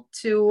people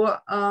to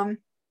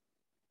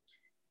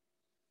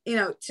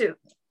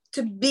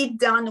to be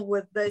done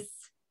with this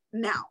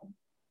now,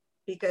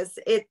 because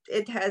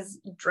it has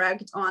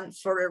dragged on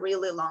for a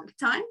really long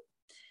time.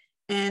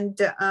 And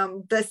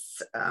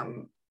this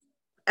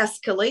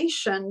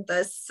escalation,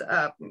 this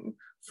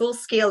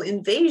full-scale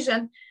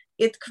invasion,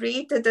 it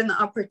created an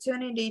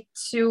opportunity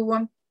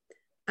to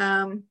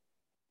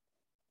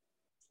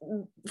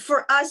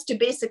for us to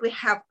basically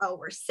have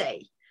our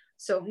say.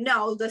 So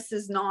no, this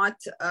is not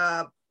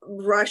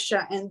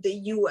Russia and the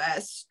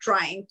US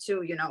trying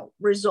to,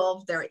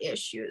 resolve their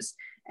issues.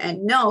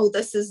 And no,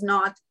 this is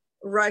not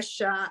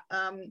Russia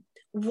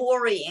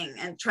worrying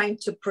and trying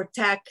to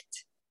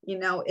protect,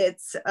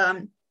 its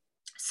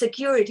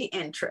security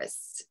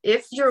interests.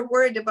 If you're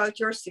worried about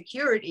your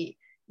security,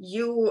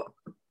 you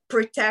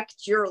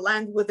protect your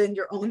land within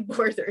your own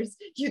borders.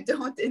 You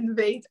don't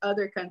invade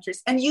other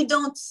countries, and you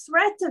don't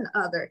threaten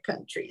other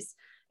countries,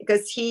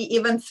 because he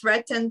even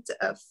threatened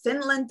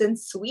Finland and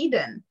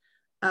Sweden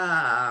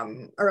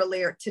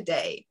earlier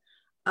today.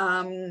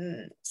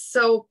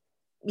 So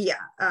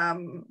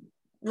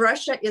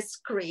Russia is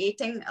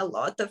creating a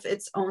lot of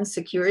its own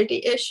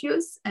security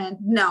issues, and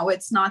no,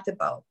 it's not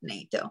about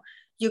NATO.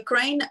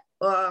 Ukraine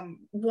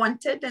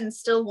wanted and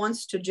still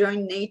wants to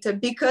join NATO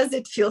because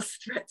it feels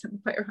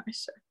threatened by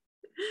Russia,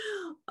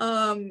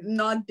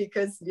 not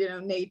because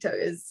NATO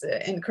is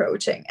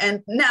encroaching.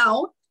 And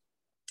now,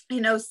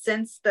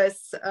 since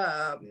this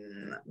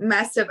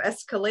massive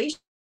escalation,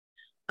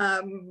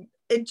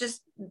 it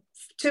just,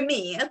 to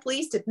me at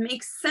least, it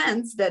makes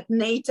sense that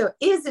NATO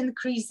is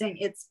increasing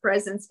its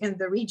presence in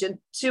the region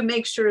to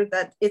make sure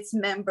that its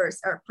members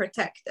are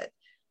protected.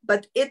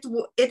 But it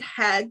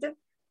had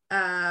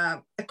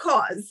a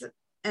cause,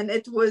 and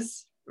it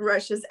was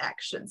Russia's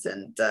actions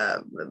and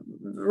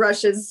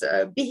Russia's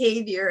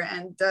behavior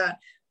and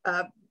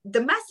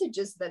the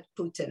messages that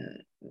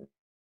Putin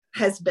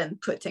has been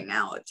putting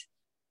out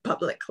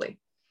publicly.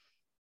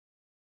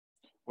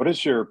 What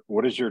is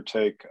your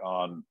take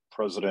on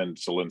President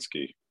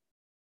Zelensky?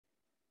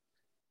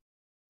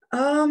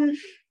 When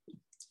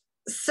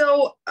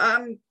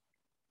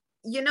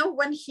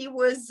he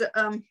was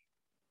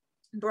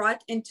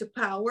brought into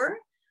power,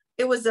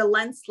 it was a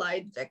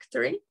landslide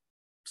victory.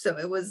 So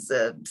it was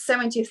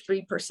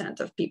 73%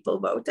 of people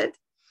voted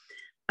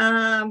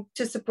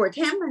to support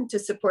him and to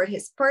support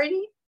his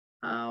party,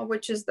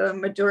 which is the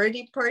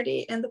majority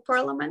party in the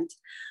parliament.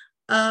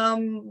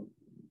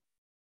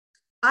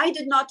 I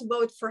did not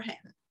vote for him.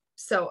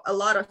 So a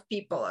lot of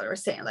people are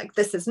saying, like,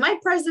 this is my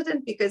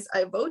president because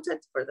I voted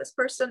for this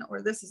person,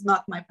 or this is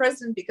not my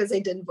president because I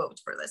didn't vote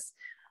for this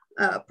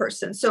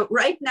person. So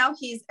right now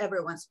he's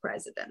everyone's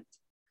president.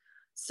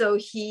 So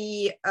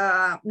he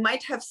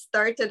might have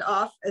started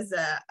off as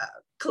a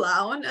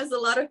clown, as a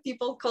lot of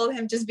people call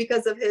him, just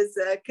because of his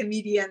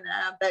comedian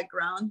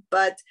background.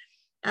 But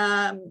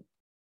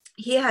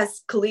he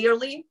has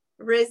clearly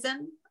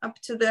risen up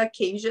to the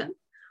occasion.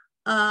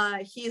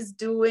 He's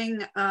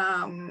doing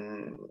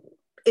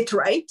it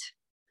right.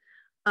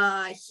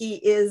 He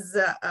is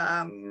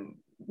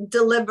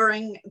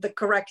delivering the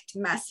correct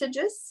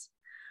messages,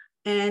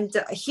 and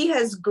he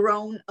has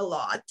grown a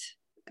lot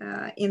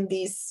in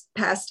these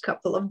past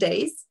couple of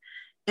days.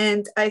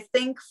 And I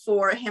think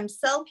for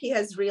himself, he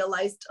has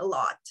realized a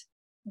lot,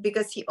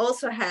 because he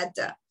also had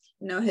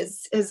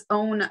his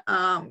own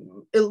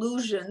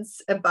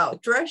illusions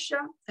about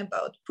Russia,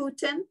 about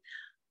Putin.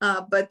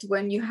 But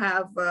when you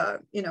have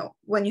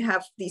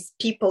these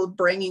people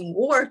bringing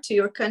war to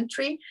your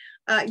country,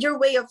 your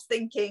way of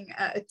thinking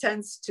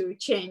tends to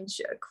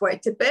change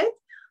quite a bit.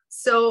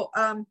 So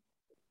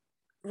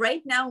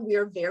right now we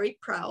are very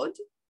proud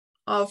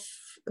of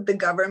the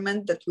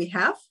government that we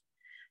have,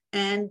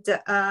 and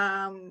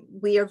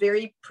we are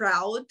very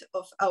proud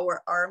of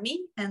our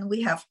army, and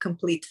we have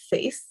complete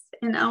faith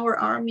in our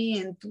army,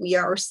 and we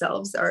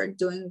ourselves are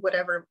doing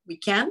whatever we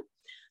can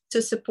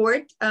to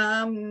support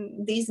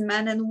these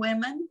men and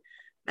women,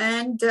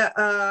 and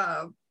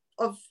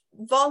of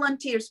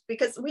volunteers,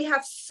 because we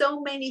have so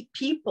many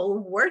people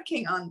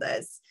working on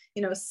this,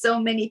 so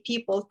many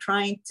people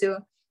trying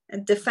to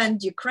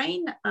defend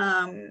Ukraine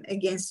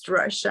against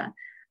Russia,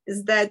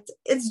 is that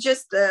it's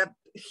just a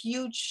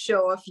huge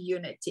show of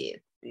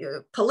unity,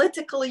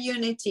 political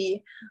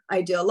unity,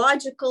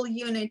 ideological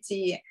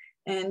unity.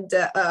 And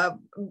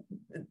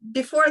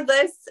before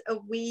this,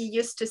 we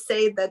used to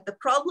say that the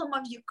problem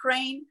of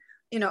Ukraine,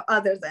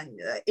 other than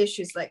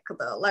issues like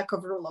the lack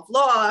of rule of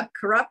law,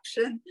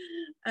 corruption,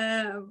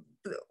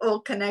 all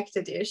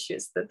connected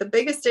issues, that the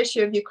biggest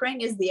issue of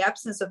Ukraine is the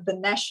absence of the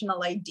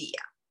national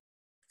idea,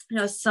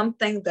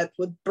 something that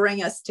would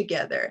bring us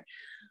together.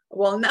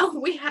 Well, now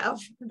we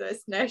have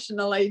this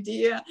national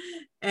idea,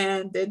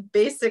 and it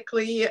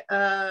basically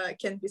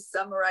can be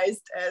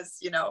summarized as,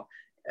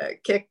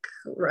 kick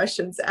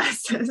Russians'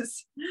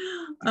 asses,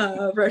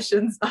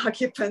 Russians'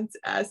 occupants'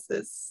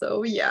 asses.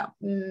 So yeah,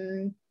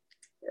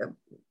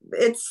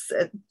 it's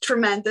a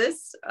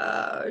tremendous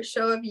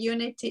show of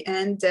unity.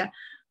 And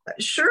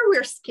sure,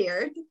 we're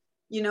scared.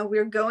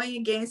 We're going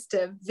against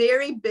a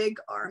very big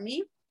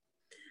army.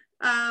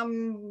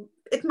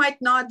 It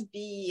might not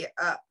be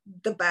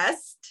the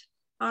best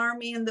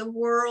army in the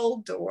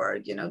world, or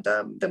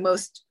the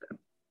most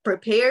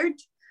prepared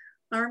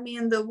army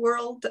in the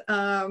world.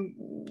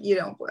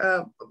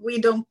 We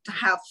don't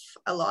have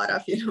a lot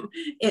of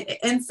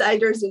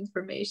insiders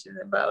information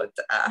about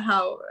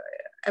how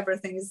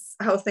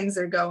things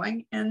are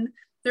going in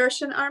the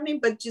Russian army,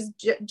 but just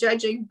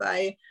judging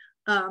by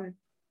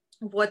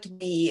what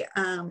we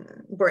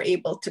were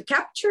able to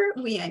capture,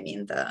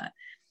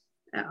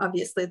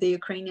 obviously the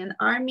Ukrainian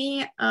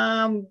army,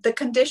 the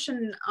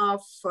condition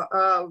of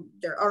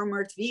their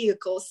armored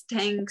vehicles,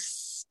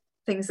 tanks,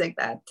 things like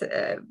that,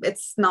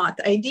 it's not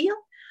ideal.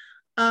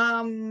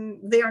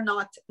 They are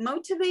not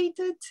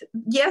motivated.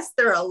 Yes,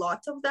 there are a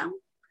lot of them.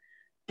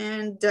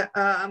 And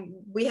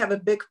we have a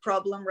big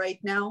problem right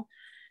now,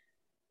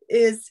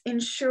 is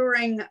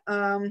ensuring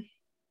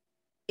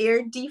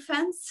air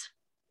defense.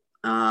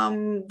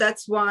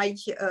 That's why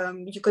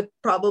you could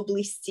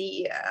probably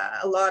see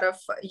a lot of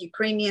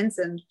Ukrainians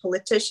and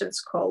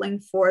politicians calling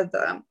for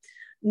the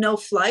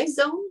no-fly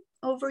zone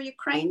over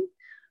Ukraine.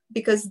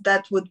 because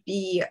that would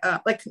be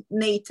like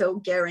NATO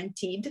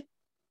guaranteed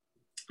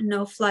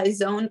no-fly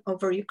zone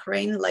over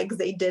Ukraine like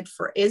they did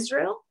for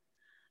Israel,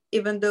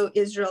 even though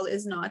Israel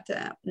is not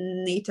a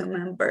NATO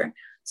member.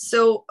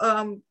 So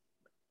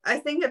I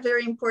think a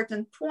very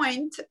important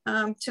point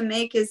to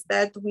make is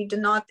that we do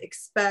not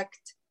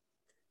expect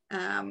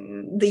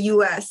the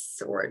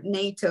US or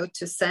NATO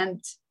to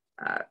send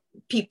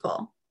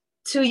people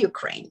to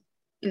Ukraine,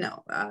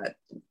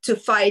 to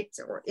fight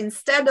or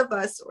instead of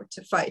us or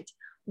to fight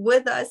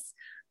with us.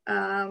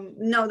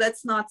 No,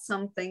 that's not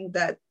something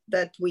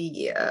that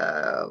we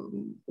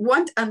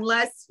want,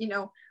 unless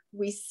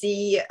we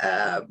see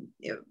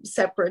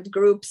separate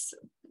groups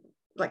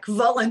like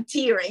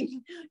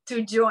volunteering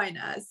to join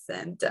us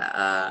and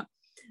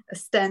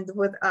stand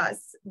with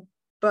us.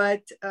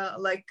 But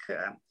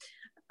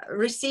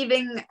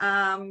receiving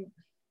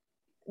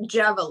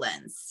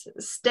javelins,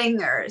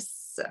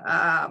 stingers,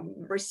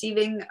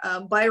 receiving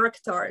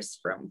Bayraktars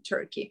from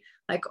Turkey,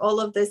 like all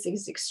of this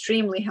is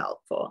extremely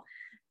helpful.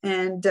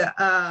 And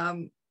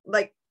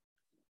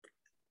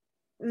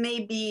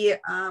maybe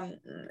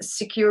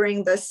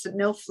securing this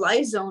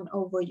no-fly zone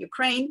over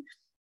Ukraine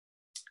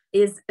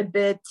is a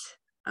bit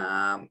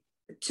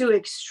too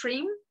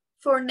extreme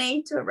for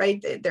NATO,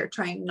 right? They're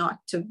trying not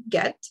to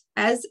get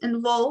as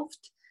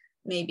involved,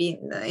 maybe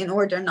in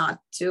order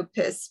not to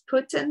piss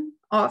Putin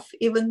off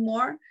even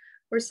more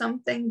or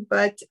something.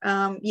 But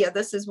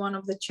this is one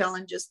of the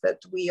challenges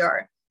that we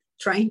are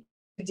trying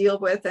to deal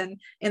with. And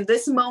in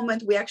this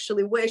moment, we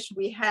actually wish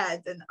we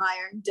had an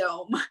Iron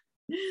Dome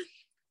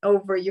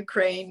over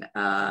Ukraine,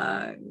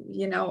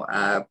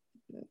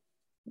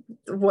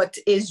 what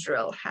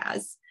Israel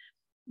has.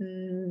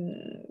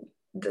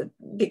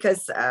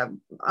 Because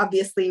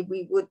obviously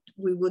we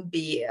would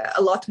be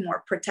a lot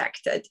more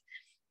protected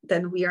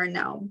than we are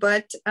now.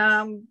 But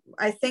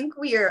I think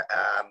we are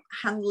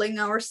handling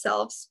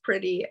ourselves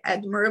pretty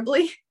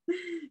admirably.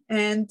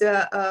 And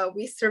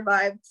we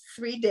survived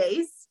 3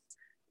 days,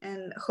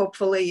 and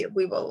hopefully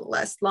we will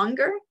last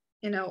longer.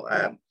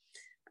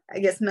 I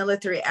guess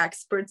military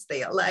experts,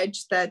 they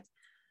allege that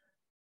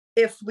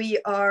if we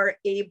are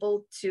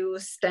able to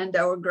stand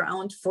our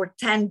ground for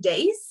 10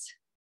 days,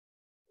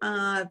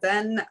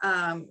 then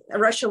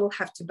Russia will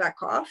have to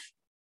back off,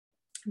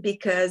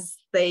 because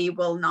they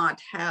will not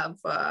have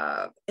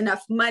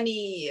enough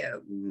money,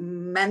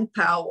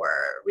 manpower,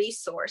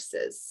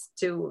 resources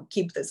to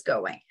keep this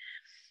going.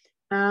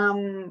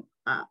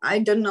 I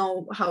don't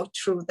know how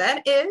true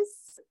that is.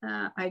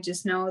 I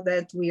just know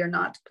that we are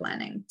not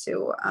planning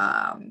to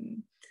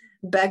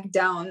back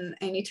down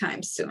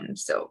anytime soon.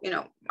 So,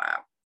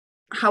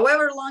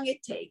 however long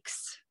it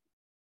takes.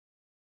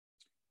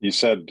 You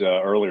said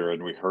earlier,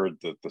 and we heard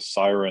that the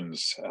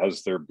sirens,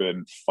 has there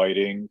been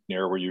fighting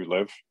near where you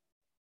live?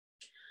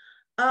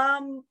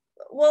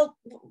 Well,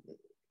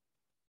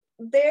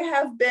 there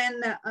have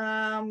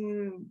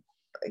been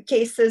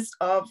cases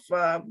of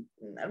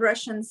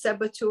Russian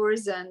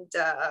saboteurs and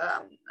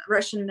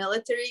Russian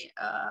military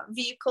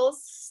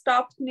vehicles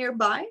stopped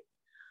nearby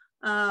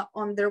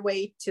on their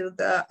way to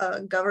the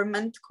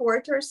government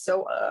quarters.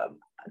 So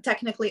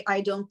technically,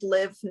 I don't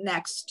live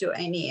next to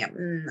any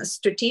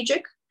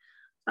strategic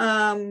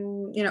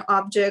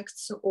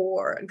objects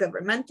or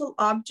governmental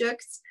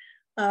objects.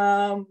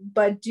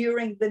 But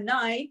during the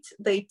night,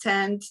 they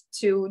tend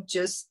to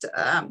just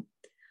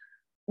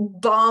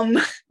bomb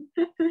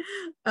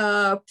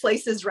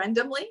places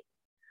randomly,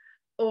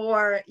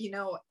 or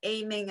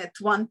aiming at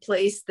one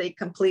place, they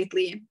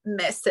completely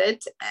miss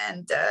it,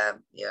 and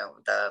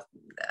the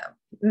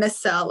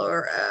missile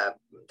or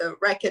the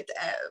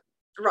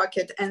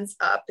rocket ends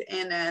up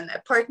in an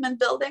apartment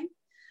building,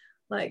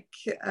 like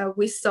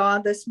we saw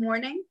this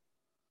morning.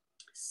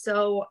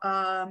 So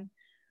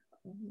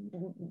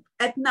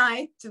at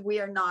night, we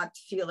are not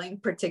feeling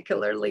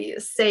particularly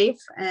safe.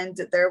 And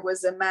there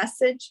was a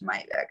message,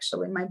 my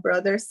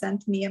brother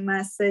sent me a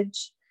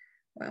message.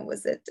 When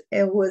was it?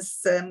 It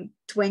was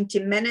 20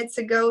 minutes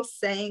ago,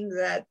 saying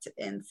that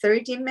in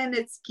 30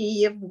 minutes,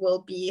 Kyiv will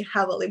be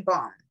heavily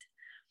bombed.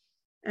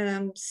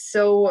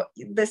 So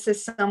this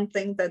is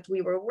something that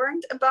we were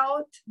warned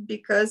about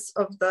because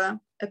of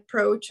the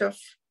approach of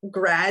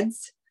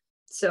Grads.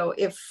 So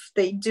if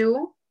they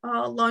do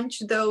launch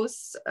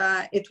those,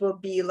 it will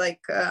be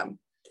like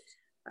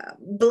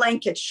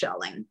blanket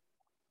shelling.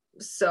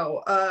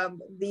 So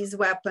these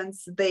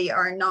weapons, they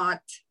are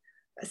not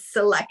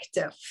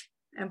selective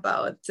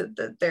about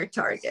their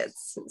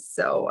targets.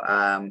 So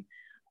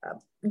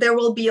there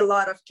will be a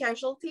lot of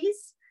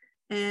casualties,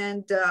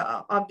 and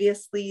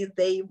obviously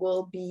they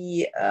will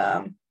be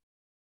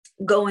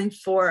going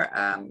for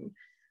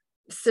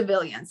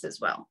civilians as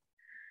well.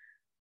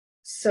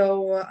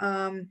 So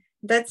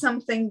that's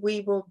something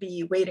we will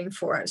be waiting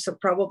for. So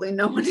probably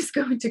no one is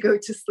going to go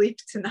to sleep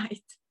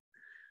tonight.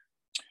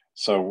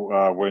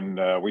 So when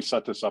we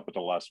set this up at the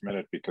last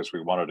minute, because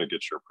we wanted to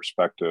get your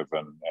perspective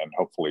and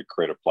hopefully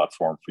create a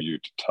platform for you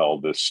to tell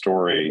this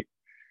story.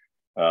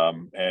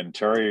 And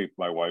Terry,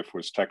 my wife,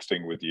 was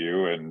texting with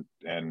you,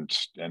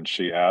 and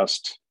she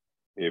asked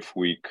if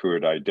we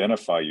could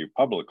identify you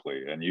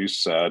publicly. And you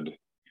said,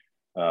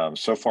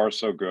 so far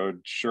so good.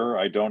 Sure,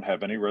 I don't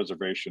have any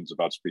reservations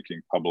about speaking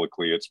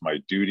publicly. It's my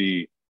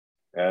duty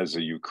as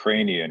a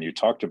Ukrainian. You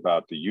talked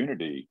about the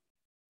unity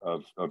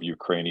of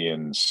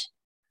Ukrainians.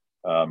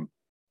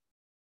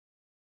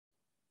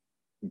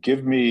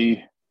 Give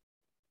me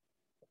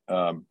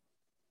a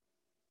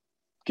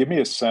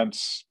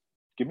sense.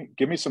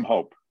 Give me some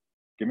hope.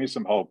 Give me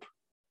some hope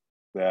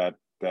that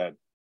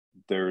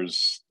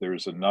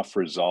there's enough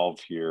resolve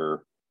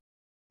here,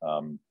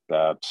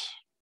 that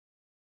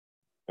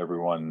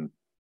everyone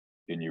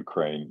in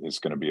Ukraine is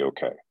going to be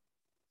okay.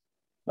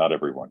 Not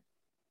everyone.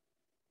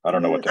 I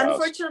don't know what to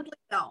Unfortunately,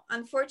 ask. No.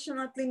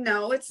 Unfortunately,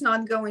 no, it's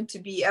not going to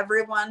be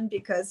everyone,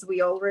 because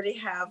we already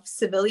have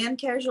civilian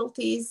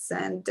casualties.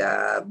 And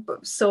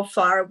so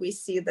far, we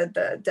see that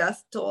the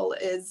death toll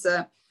is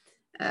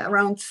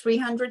around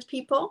 300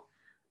 people.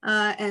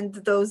 And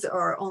those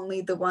are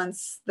only the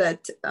ones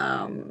that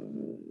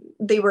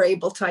they were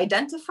able to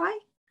identify.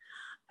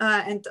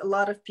 And a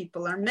lot of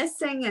people are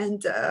missing,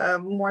 and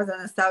more than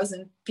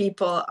 1,000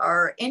 people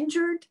are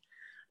injured.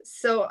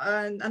 So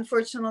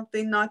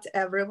unfortunately, not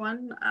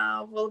everyone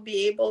will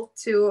be able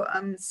to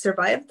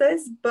survive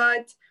this.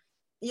 But,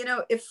 you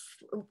know, if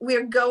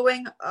we're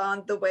going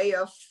on the way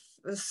of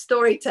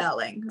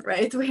storytelling,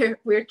 right?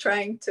 We're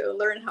trying to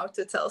learn how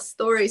to tell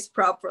stories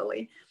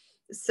properly.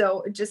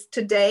 So just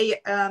today,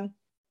 an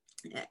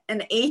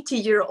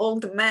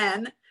 80-year-old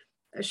man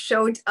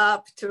showed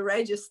up to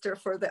register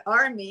for the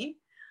army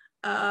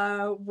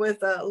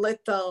with a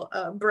little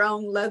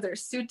brown leather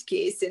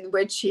suitcase in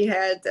which he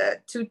had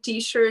 2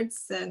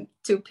 t-shirts and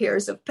 2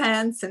 pairs of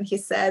pants. And he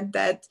said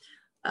that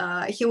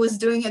he was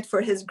doing it for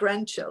his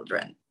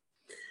grandchildren.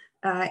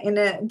 In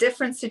a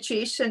different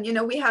situation, you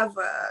know, we have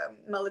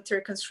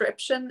military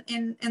conscription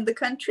in the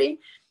country.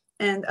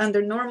 And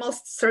under normal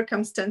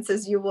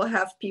circumstances, you will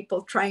have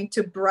people trying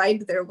to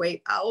bribe their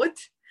way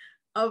out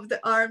of the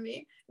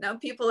army. Now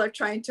people are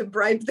trying to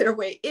bribe their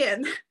way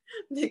in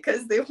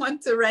because they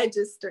want to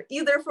register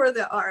either for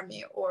the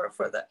army or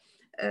for the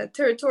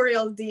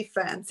territorial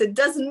defense. It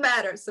doesn't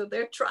matter. So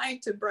they're trying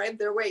to bribe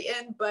their way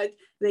in, but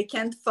they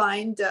can't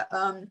find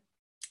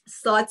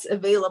slots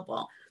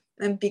available.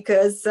 And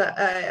because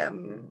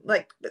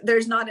like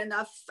there's not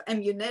enough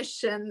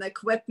ammunition,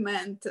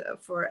 equipment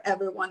for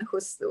everyone who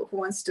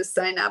wants to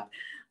sign up,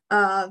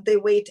 they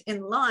wait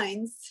in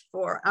lines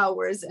for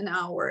hours and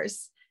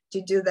hours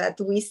to do that.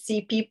 We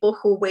see people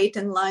who wait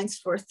in lines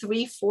for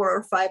 3, 4,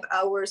 or 5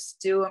 hours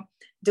to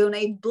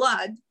donate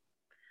blood.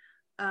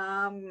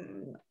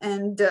 I'm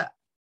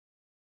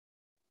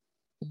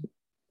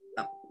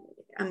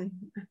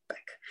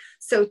back.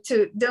 So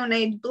to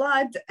donate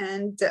blood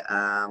and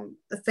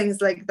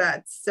things like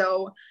that.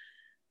 So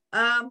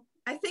I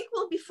think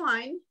we'll be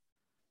fine.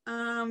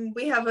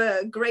 We have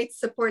a great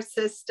support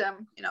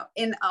system, you know,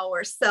 in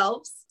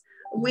ourselves.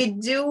 We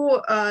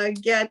do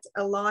get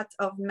a lot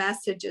of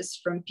messages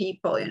from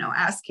people, you know,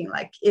 asking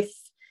like if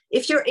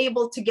you're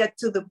able to get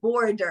to the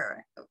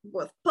border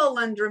with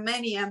Poland,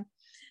 Romania,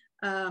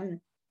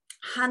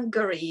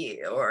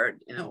 Hungary, or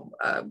you know,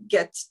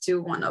 get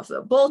to one of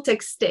the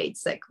Baltic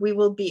states, like we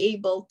will be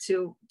able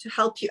to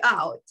help you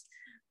out.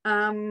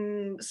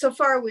 So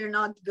far, we're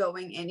not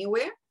going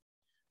anywhere.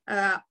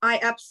 I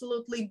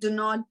absolutely do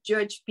not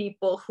judge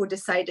people who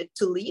decided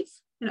to leave,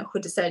 you know, who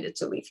decided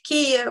to leave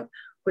Kiev,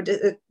 who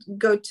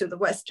go to the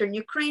Western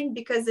Ukraine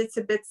because it's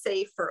a bit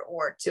safer,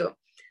 or to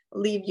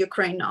leave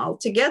Ukraine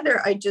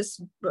altogether. I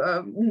just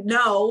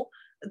know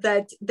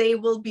that they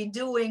will be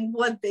doing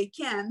what they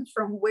can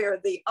from where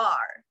they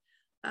are,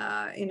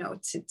 you know,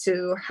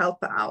 to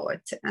help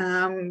out.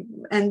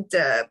 And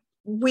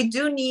we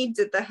do need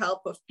the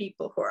help of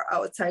people who are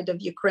outside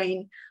of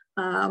Ukraine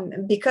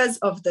because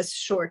of this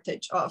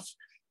shortage of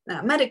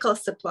medical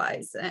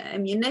supplies,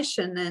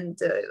 ammunition, and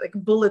like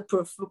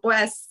bulletproof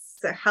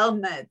vests,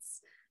 helmets,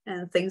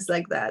 and things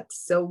like that.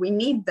 So we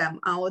need them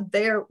out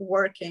there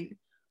working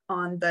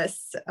on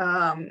this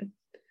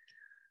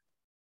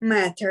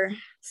matter.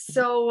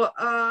 So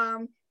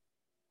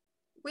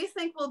we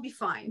think we'll be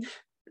fine.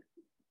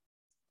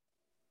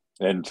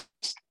 And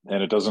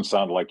it doesn't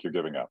sound like you're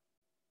giving up.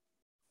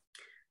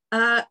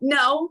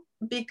 No,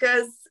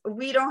 because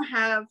we don't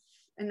have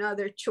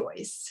another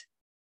choice.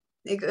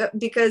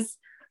 Because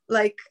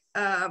like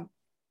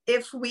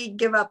if we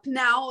give up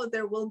now,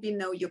 there will be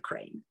no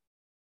Ukraine.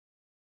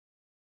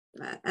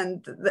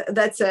 And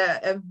that's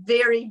a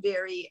very,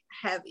 very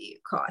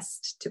heavy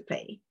cost to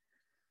pay.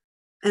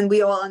 And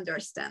we all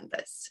understand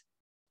this.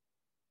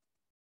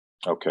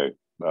 Okay.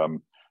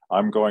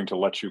 I'm going to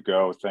let you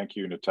go. Thank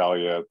you,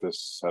 Natalia.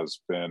 This has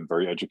been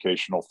very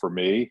educational for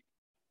me.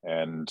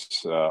 And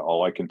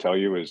all I can tell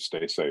you is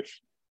stay safe.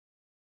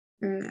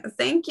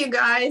 Thank you,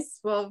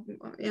 guys. Well,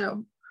 you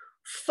know,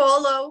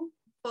 follow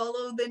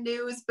the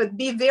news, but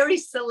be very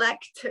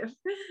selective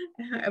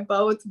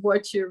about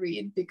what you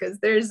read, because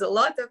there's a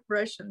lot of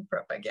Russian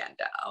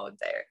propaganda out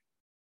there.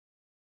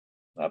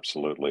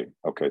 Absolutely.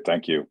 Okay.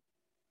 Thank you.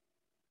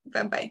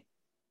 Bye-bye.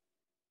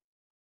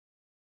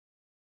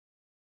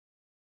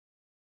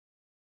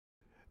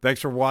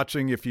 Thanks for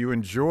watching. If you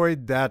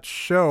enjoyed that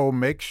show,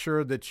 make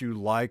sure that you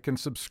like and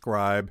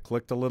subscribe.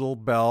 Click the little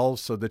bell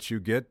so that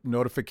you get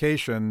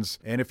notifications.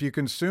 And if you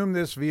consume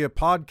this via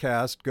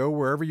podcast, go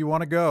wherever you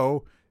want to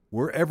go.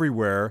 We're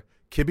everywhere.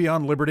 Kibbe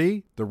on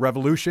Liberty. The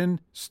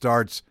revolution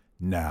starts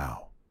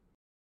now.